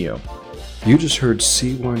Noise Radio. You just heard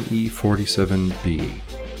C1E47B,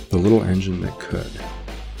 the little engine that could.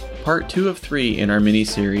 Part 2 of 3 in our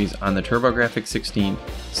mini-series on the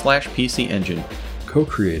TurboGrafx-16/PC engine.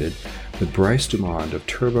 Co-created with Bryce Dumond of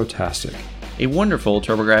TurboTastic, a wonderful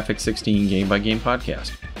TurboGrafx-16 game-by-game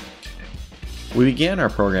podcast. We began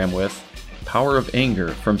our program with Power of Anger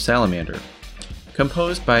from Salamander,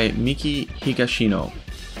 composed by Miki Higashino,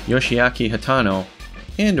 Yoshiaki Hatano,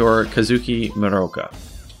 and/or Kazuki Muraoka,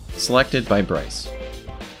 selected by Bryce.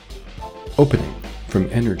 Opening from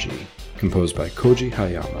Energy, composed by Koji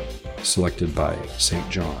Hayama, selected by St.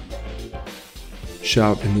 John.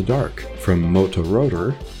 Shout in the Dark from Moto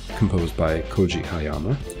Rotor, composed by Koji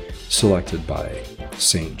Hayama, selected by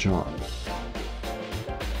St. John.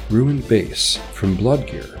 Ruined Bass from Blood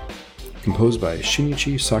Gear, composed by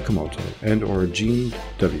Shinichi Sakamoto and/or Gene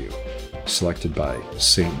W., selected by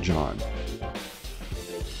St. John.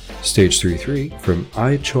 Stage 3-3 from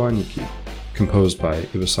Ai Choaniki, composed by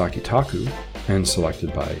Iwasaki Taku and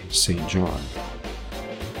selected by St. John.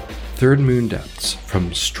 Third Moon Depths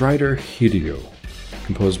from Strider Hideo,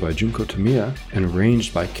 composed by Junko Tamiya and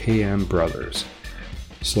arranged by KM Brothers,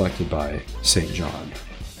 selected by St. John.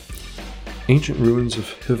 Ancient Ruins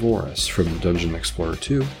of Hivorus from Dungeon Explorer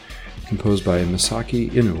 2, composed by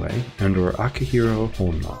Masaki Inoue and/or Akihiro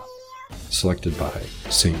Honma, selected by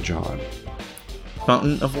St. John.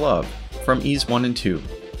 Fountain of Love from Ys 1 and 2,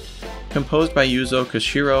 composed by Yuzo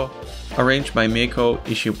Koshiro, arranged by Meiko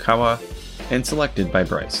Ishikawa, and selected by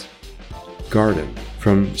Bryce. Garden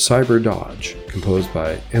from Cyber Dodge, composed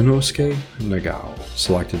by Enosuke Nagao,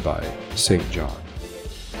 selected by St. John.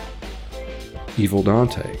 Evil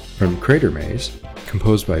Dante from Crater Maze,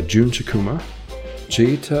 composed by Jun Chikuma,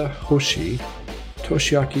 Jeita Hoshi,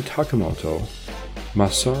 Toshiaki Takamoto,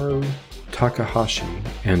 Masaru Takahashi,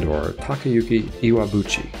 and/or Takayuki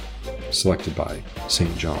Iwabuchi, selected by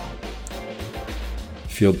St. John.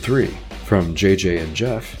 Field 3 from JJ and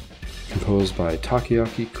Jeff, composed by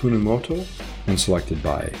Takeaki Kunimoto and selected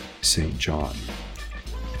by St. John.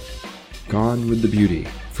 Gone with the Beauty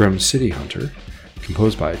from City Hunter,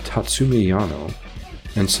 composed by Tatsumi Yano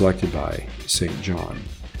and selected by St. John.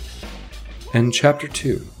 And Chapter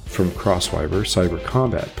 2 from Crosswiper Cyber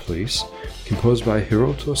Combat Police, composed by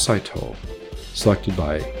Hiroto Saito, selected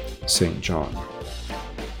by St. John.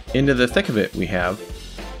 Into the thick of it we have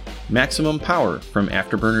Maximum Power from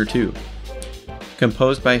Afterburner 2,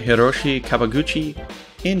 composed by Hiroshi Kawaguchi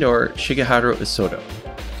and/or Shigeharu Isoda,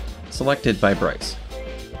 selected by Bryce.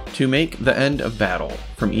 To Make the End of Battle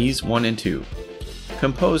from Ys 1 and 2,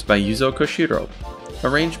 composed by Yuzo Koshiro,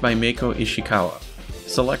 arranged by Meiko Ishikawa,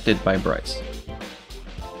 selected by Bryce.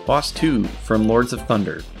 Boss 2 from Lords of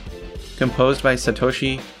Thunder, composed by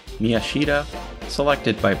Satoshi Miyashita,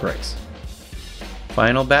 selected by Bryce.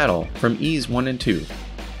 Final Battle from Ys 1 and 2,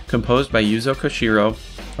 composed by Yuzo Koshiro,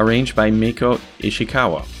 arranged by Meiko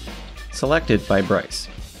Ishikawa, selected by Bryce.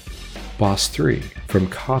 Boss 3 from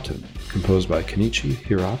Cotton, composed by Kenichi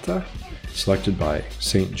Hirata, selected by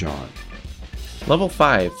St. John. Level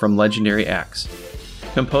 5 from Legendary Axe,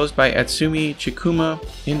 composed by Atsumi Chikuma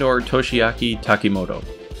and/or Toshiaki Takimoto,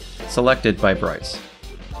 selected by Bryce.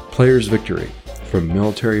 Player's Victory from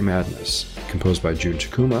Military Madness, composed by Jun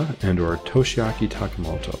Chikuma and/or Toshiaki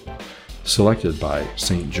Takimoto, selected by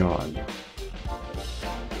St. John.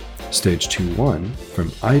 Stage 2-1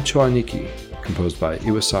 from Ai Choaniki, composed by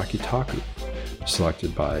Iwasaki Taku,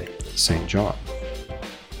 selected by St. John.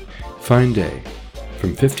 Fine Day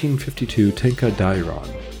from 1552 Tenka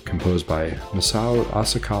Dairon, composed by Masao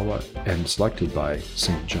Asakawa and selected by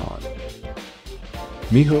St. John.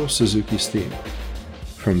 Miho Suzuki's Theme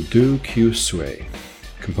from Do Kyusui,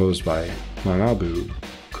 composed by Manabu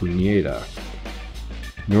Kunieda,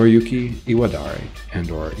 Noriyuki Iwadare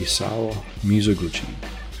and/or Isao Mizoguchi,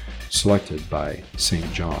 selected by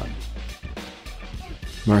St. John.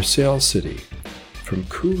 Marseille City from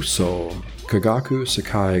Kuso Kagaku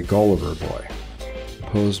Sakai Gulliver Boy,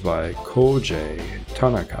 composed by Kojei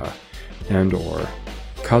Tanaka and/or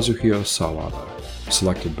Kazuhiro Sawada,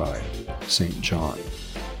 selected by St. John.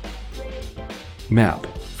 Map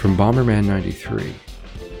from Bomberman 93,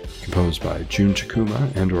 composed by Jun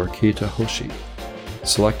Chikuma and/or Keita Hoshi,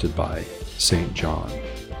 selected by St. John.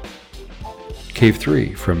 Cave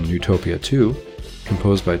 3 from Utopia 2,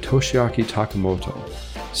 composed by Toshiaki Takamoto,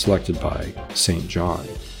 selected by St. John.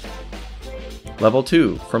 Level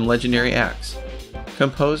 2 from Legendary Axe,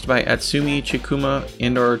 composed by Atsumi Chikuma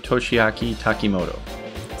and/or Toshiaki Takimoto,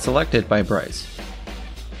 selected by Bryce.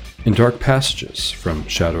 In Dark Passages from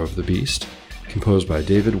Shadow of the Beast, composed by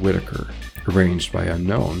David Whitaker, arranged by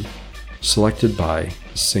Unknown, selected by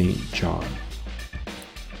St. John.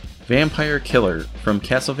 Vampire Killer from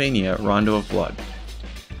Castlevania Rondo of Blood.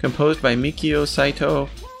 Composed by Mikio Saito,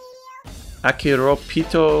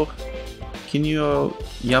 Akiropito, Kinyo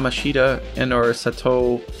Yamashita, and/or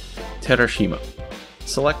Sato Terashima.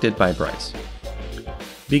 Selected by Bryce.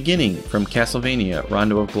 Beginning from Castlevania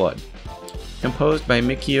Rondo of Blood. Composed by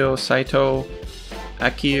Mikio Saito,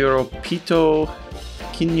 Akiropito,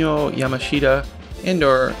 Kinyo Yamashita,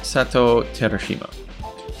 and/or Sato Terashima.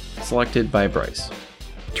 Selected by Bryce.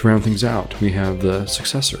 To round things out, we have the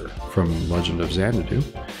successor from Legend of Xanadu,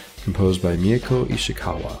 composed by Mieko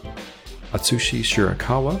Ishikawa, Atsushi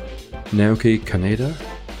Shirakawa, Naoki Kaneda,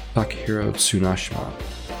 Takahiro Tsunashima,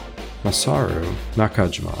 Masaru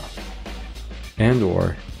Nakajima,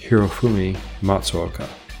 and/or Hirofumi Matsuoka,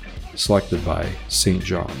 selected by St.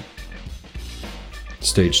 John.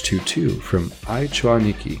 Stage 2-2 from Ai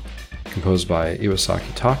Chuaniki, composed by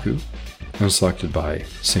Iwasaki Taku, and selected by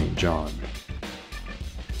St. John.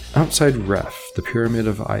 Outside Ref, the Pyramid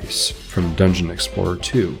of Ice from Dungeon Explorer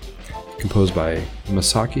 2, composed by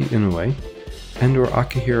Masaki Inoue and/or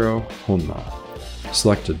Akihiro Honma,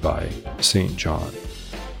 selected by St. John.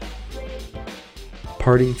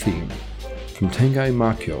 Parting Theme from Tengai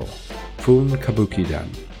Makyo, Fun Kabuki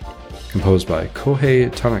Den, composed by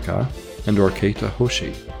Kohei Tanaka and/or Keita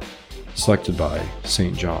Hoshi, selected by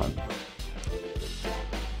St. John.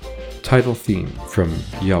 Title Theme from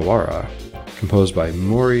Yawara, composed by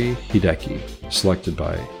Mori Hideki, selected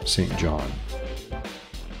by St. John.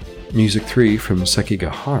 Music 3 from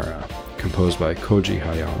Sekigahara, composed by Koji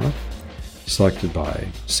Hayama, selected by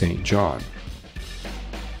St. John.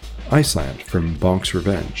 Iceland from Bonk's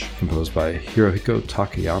Revenge, composed by Hirohiko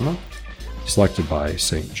Takayama, selected by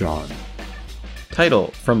St. John.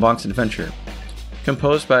 Title from Bonk's Adventure,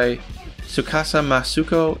 composed by Tsukasa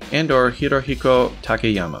Masuko and/or Hirohiko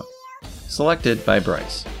Takayama, selected by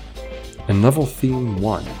Bryce. And Level Theme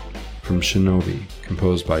 1 from Shinobi,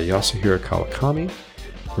 composed by Yasuhiro Kawakami,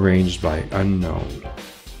 arranged by Unknown,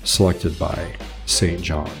 selected by St.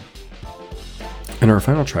 John. And our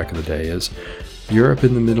final track of the day is Europe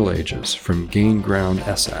in the Middle Ages from Gain Ground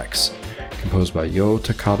SX, composed by Yo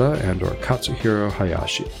Takada and/or Katsuhiro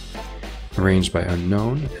Hayashi, arranged by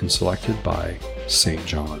Unknown and selected by St.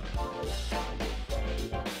 John.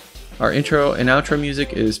 Our intro and outro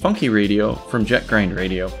music is Funky Radio from Jet Grind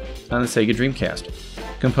Radio on the Sega Dreamcast,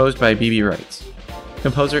 composed by BB Wrights.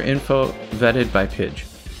 Composer info vetted by Pidge.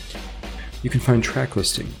 You can find track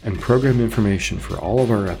listing and program information for all of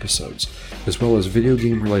our episodes, as well as video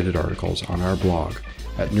game related articles on our blog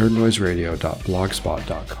at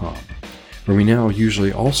nerdnoiseradio.blogspot.com, where we now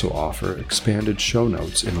usually also offer expanded show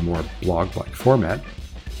notes in a more blog-like format,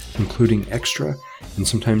 including extra and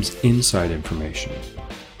sometimes inside information.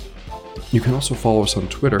 You can also follow us on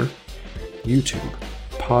Twitter, YouTube,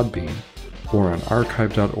 Podbean, or on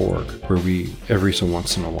archive.org, where we, every so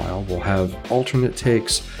once in a while, will have alternate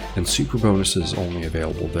takes and super bonuses only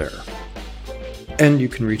available there. And you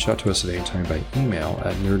can reach out to us at any time by email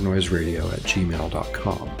at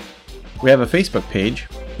nerdnoiseradio@gmail.com. We have a Facebook page,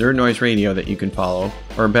 Nerd Noise Radio, that you can follow,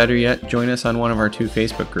 or better yet, join us on one of our 2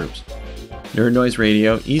 Facebook groups, Nerd Noise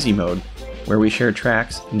Radio Easy Mode, where we share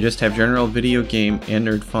tracks and just have general video game and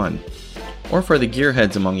nerd fun. Or for the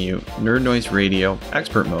gearheads among you, Nerd Noise Radio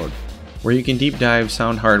Expert Mode, where you can deep dive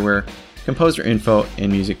sound hardware, composer info,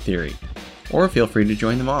 and music theory. Or feel free to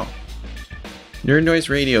join them all. Nerd Noise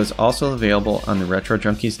Radio is also available on the Retro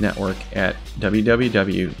Junkies network at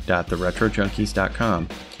www.theretrojunkies.com,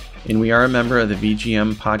 and we are a member of the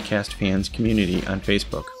VGM Podcast Fans community on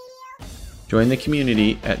Facebook. Join the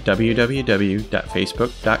community at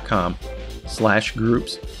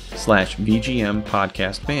www.facebook.com/groups/VGM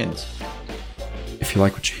Podcast Fans. If you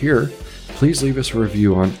like what you hear, please leave us a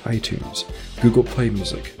review on iTunes, Google Play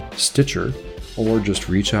Music, Stitcher, or just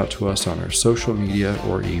reach out to us on our social media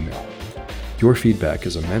or email. Your feedback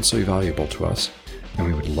is immensely valuable to us, and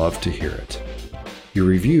we would love to hear it. Your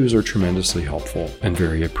reviews are tremendously helpful and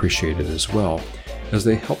very appreciated as well, as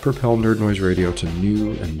they help propel Nerd Noise Radio to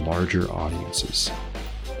new and larger audiences.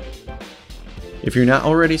 If you're not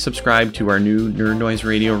already subscribed to our new Nerd Noise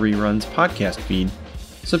Radio Reruns podcast feed,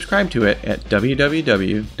 subscribe to it at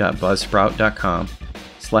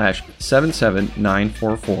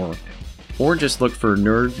www.buzzsprout.com/77944, or just look for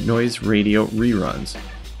Nerd Noise Radio Reruns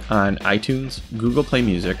on iTunes, Google Play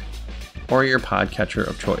Music, or your podcatcher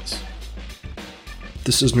of choice.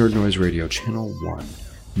 This is Nerd Noise Radio Channel 1,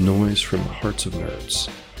 Noise from the Hearts of Nerds,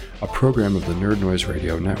 a program of the Nerd Noise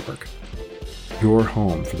Radio Network. Your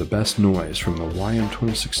home for the best noise from the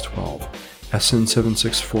YM2612,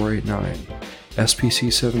 SN76489,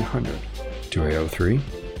 SPC700, 2803,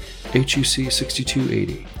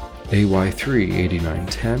 HUC6280,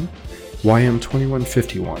 AY38910,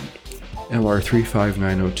 YM2151,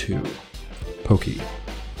 LR35902, Pokey,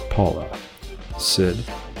 Paula, Sid,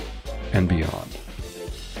 and beyond.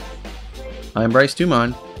 I'm Bryce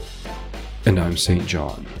Dumont. And I'm St.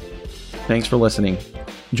 John. Thanks for listening.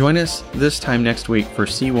 Join us this time next week for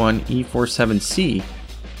C1E47C,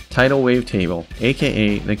 Tidal Wavetable,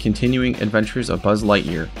 aka The Continuing Adventures of Buzz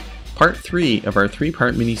Lightyear, Part 3 of our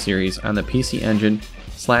 3-part miniseries on the PC Engine /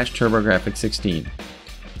 TurboGrafx-16.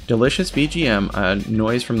 Delicious BGM on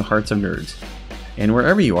Noise from the Hearts of Nerds. And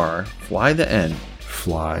wherever you are, fly the N.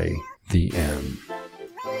 Fly the N.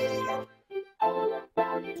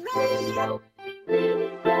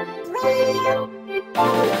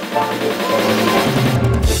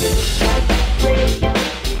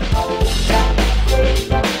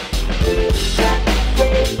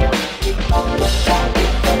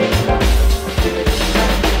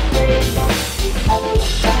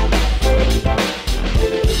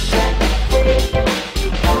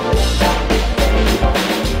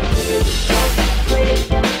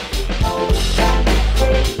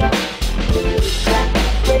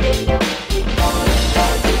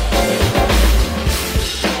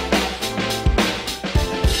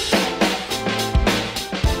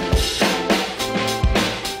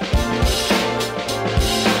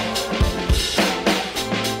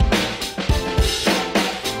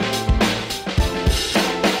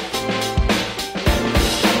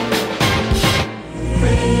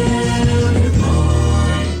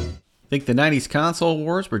 Think the 90s console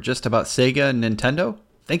wars were just about Sega and Nintendo?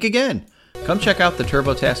 Think again! Come check out the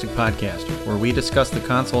TurboTastic Podcast, where we discuss the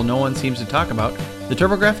console no one seems to talk about, the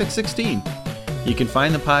TurboGrafx-16. You can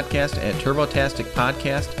find the podcast at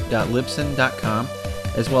turbotasticpodcast.libsyn.com,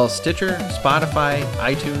 as well as Stitcher, Spotify,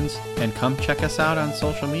 iTunes, and come check us out on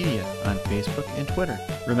social media on Facebook and Twitter.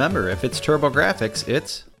 Remember, if it's TurboGrafx,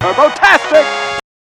 it's TurboTastic!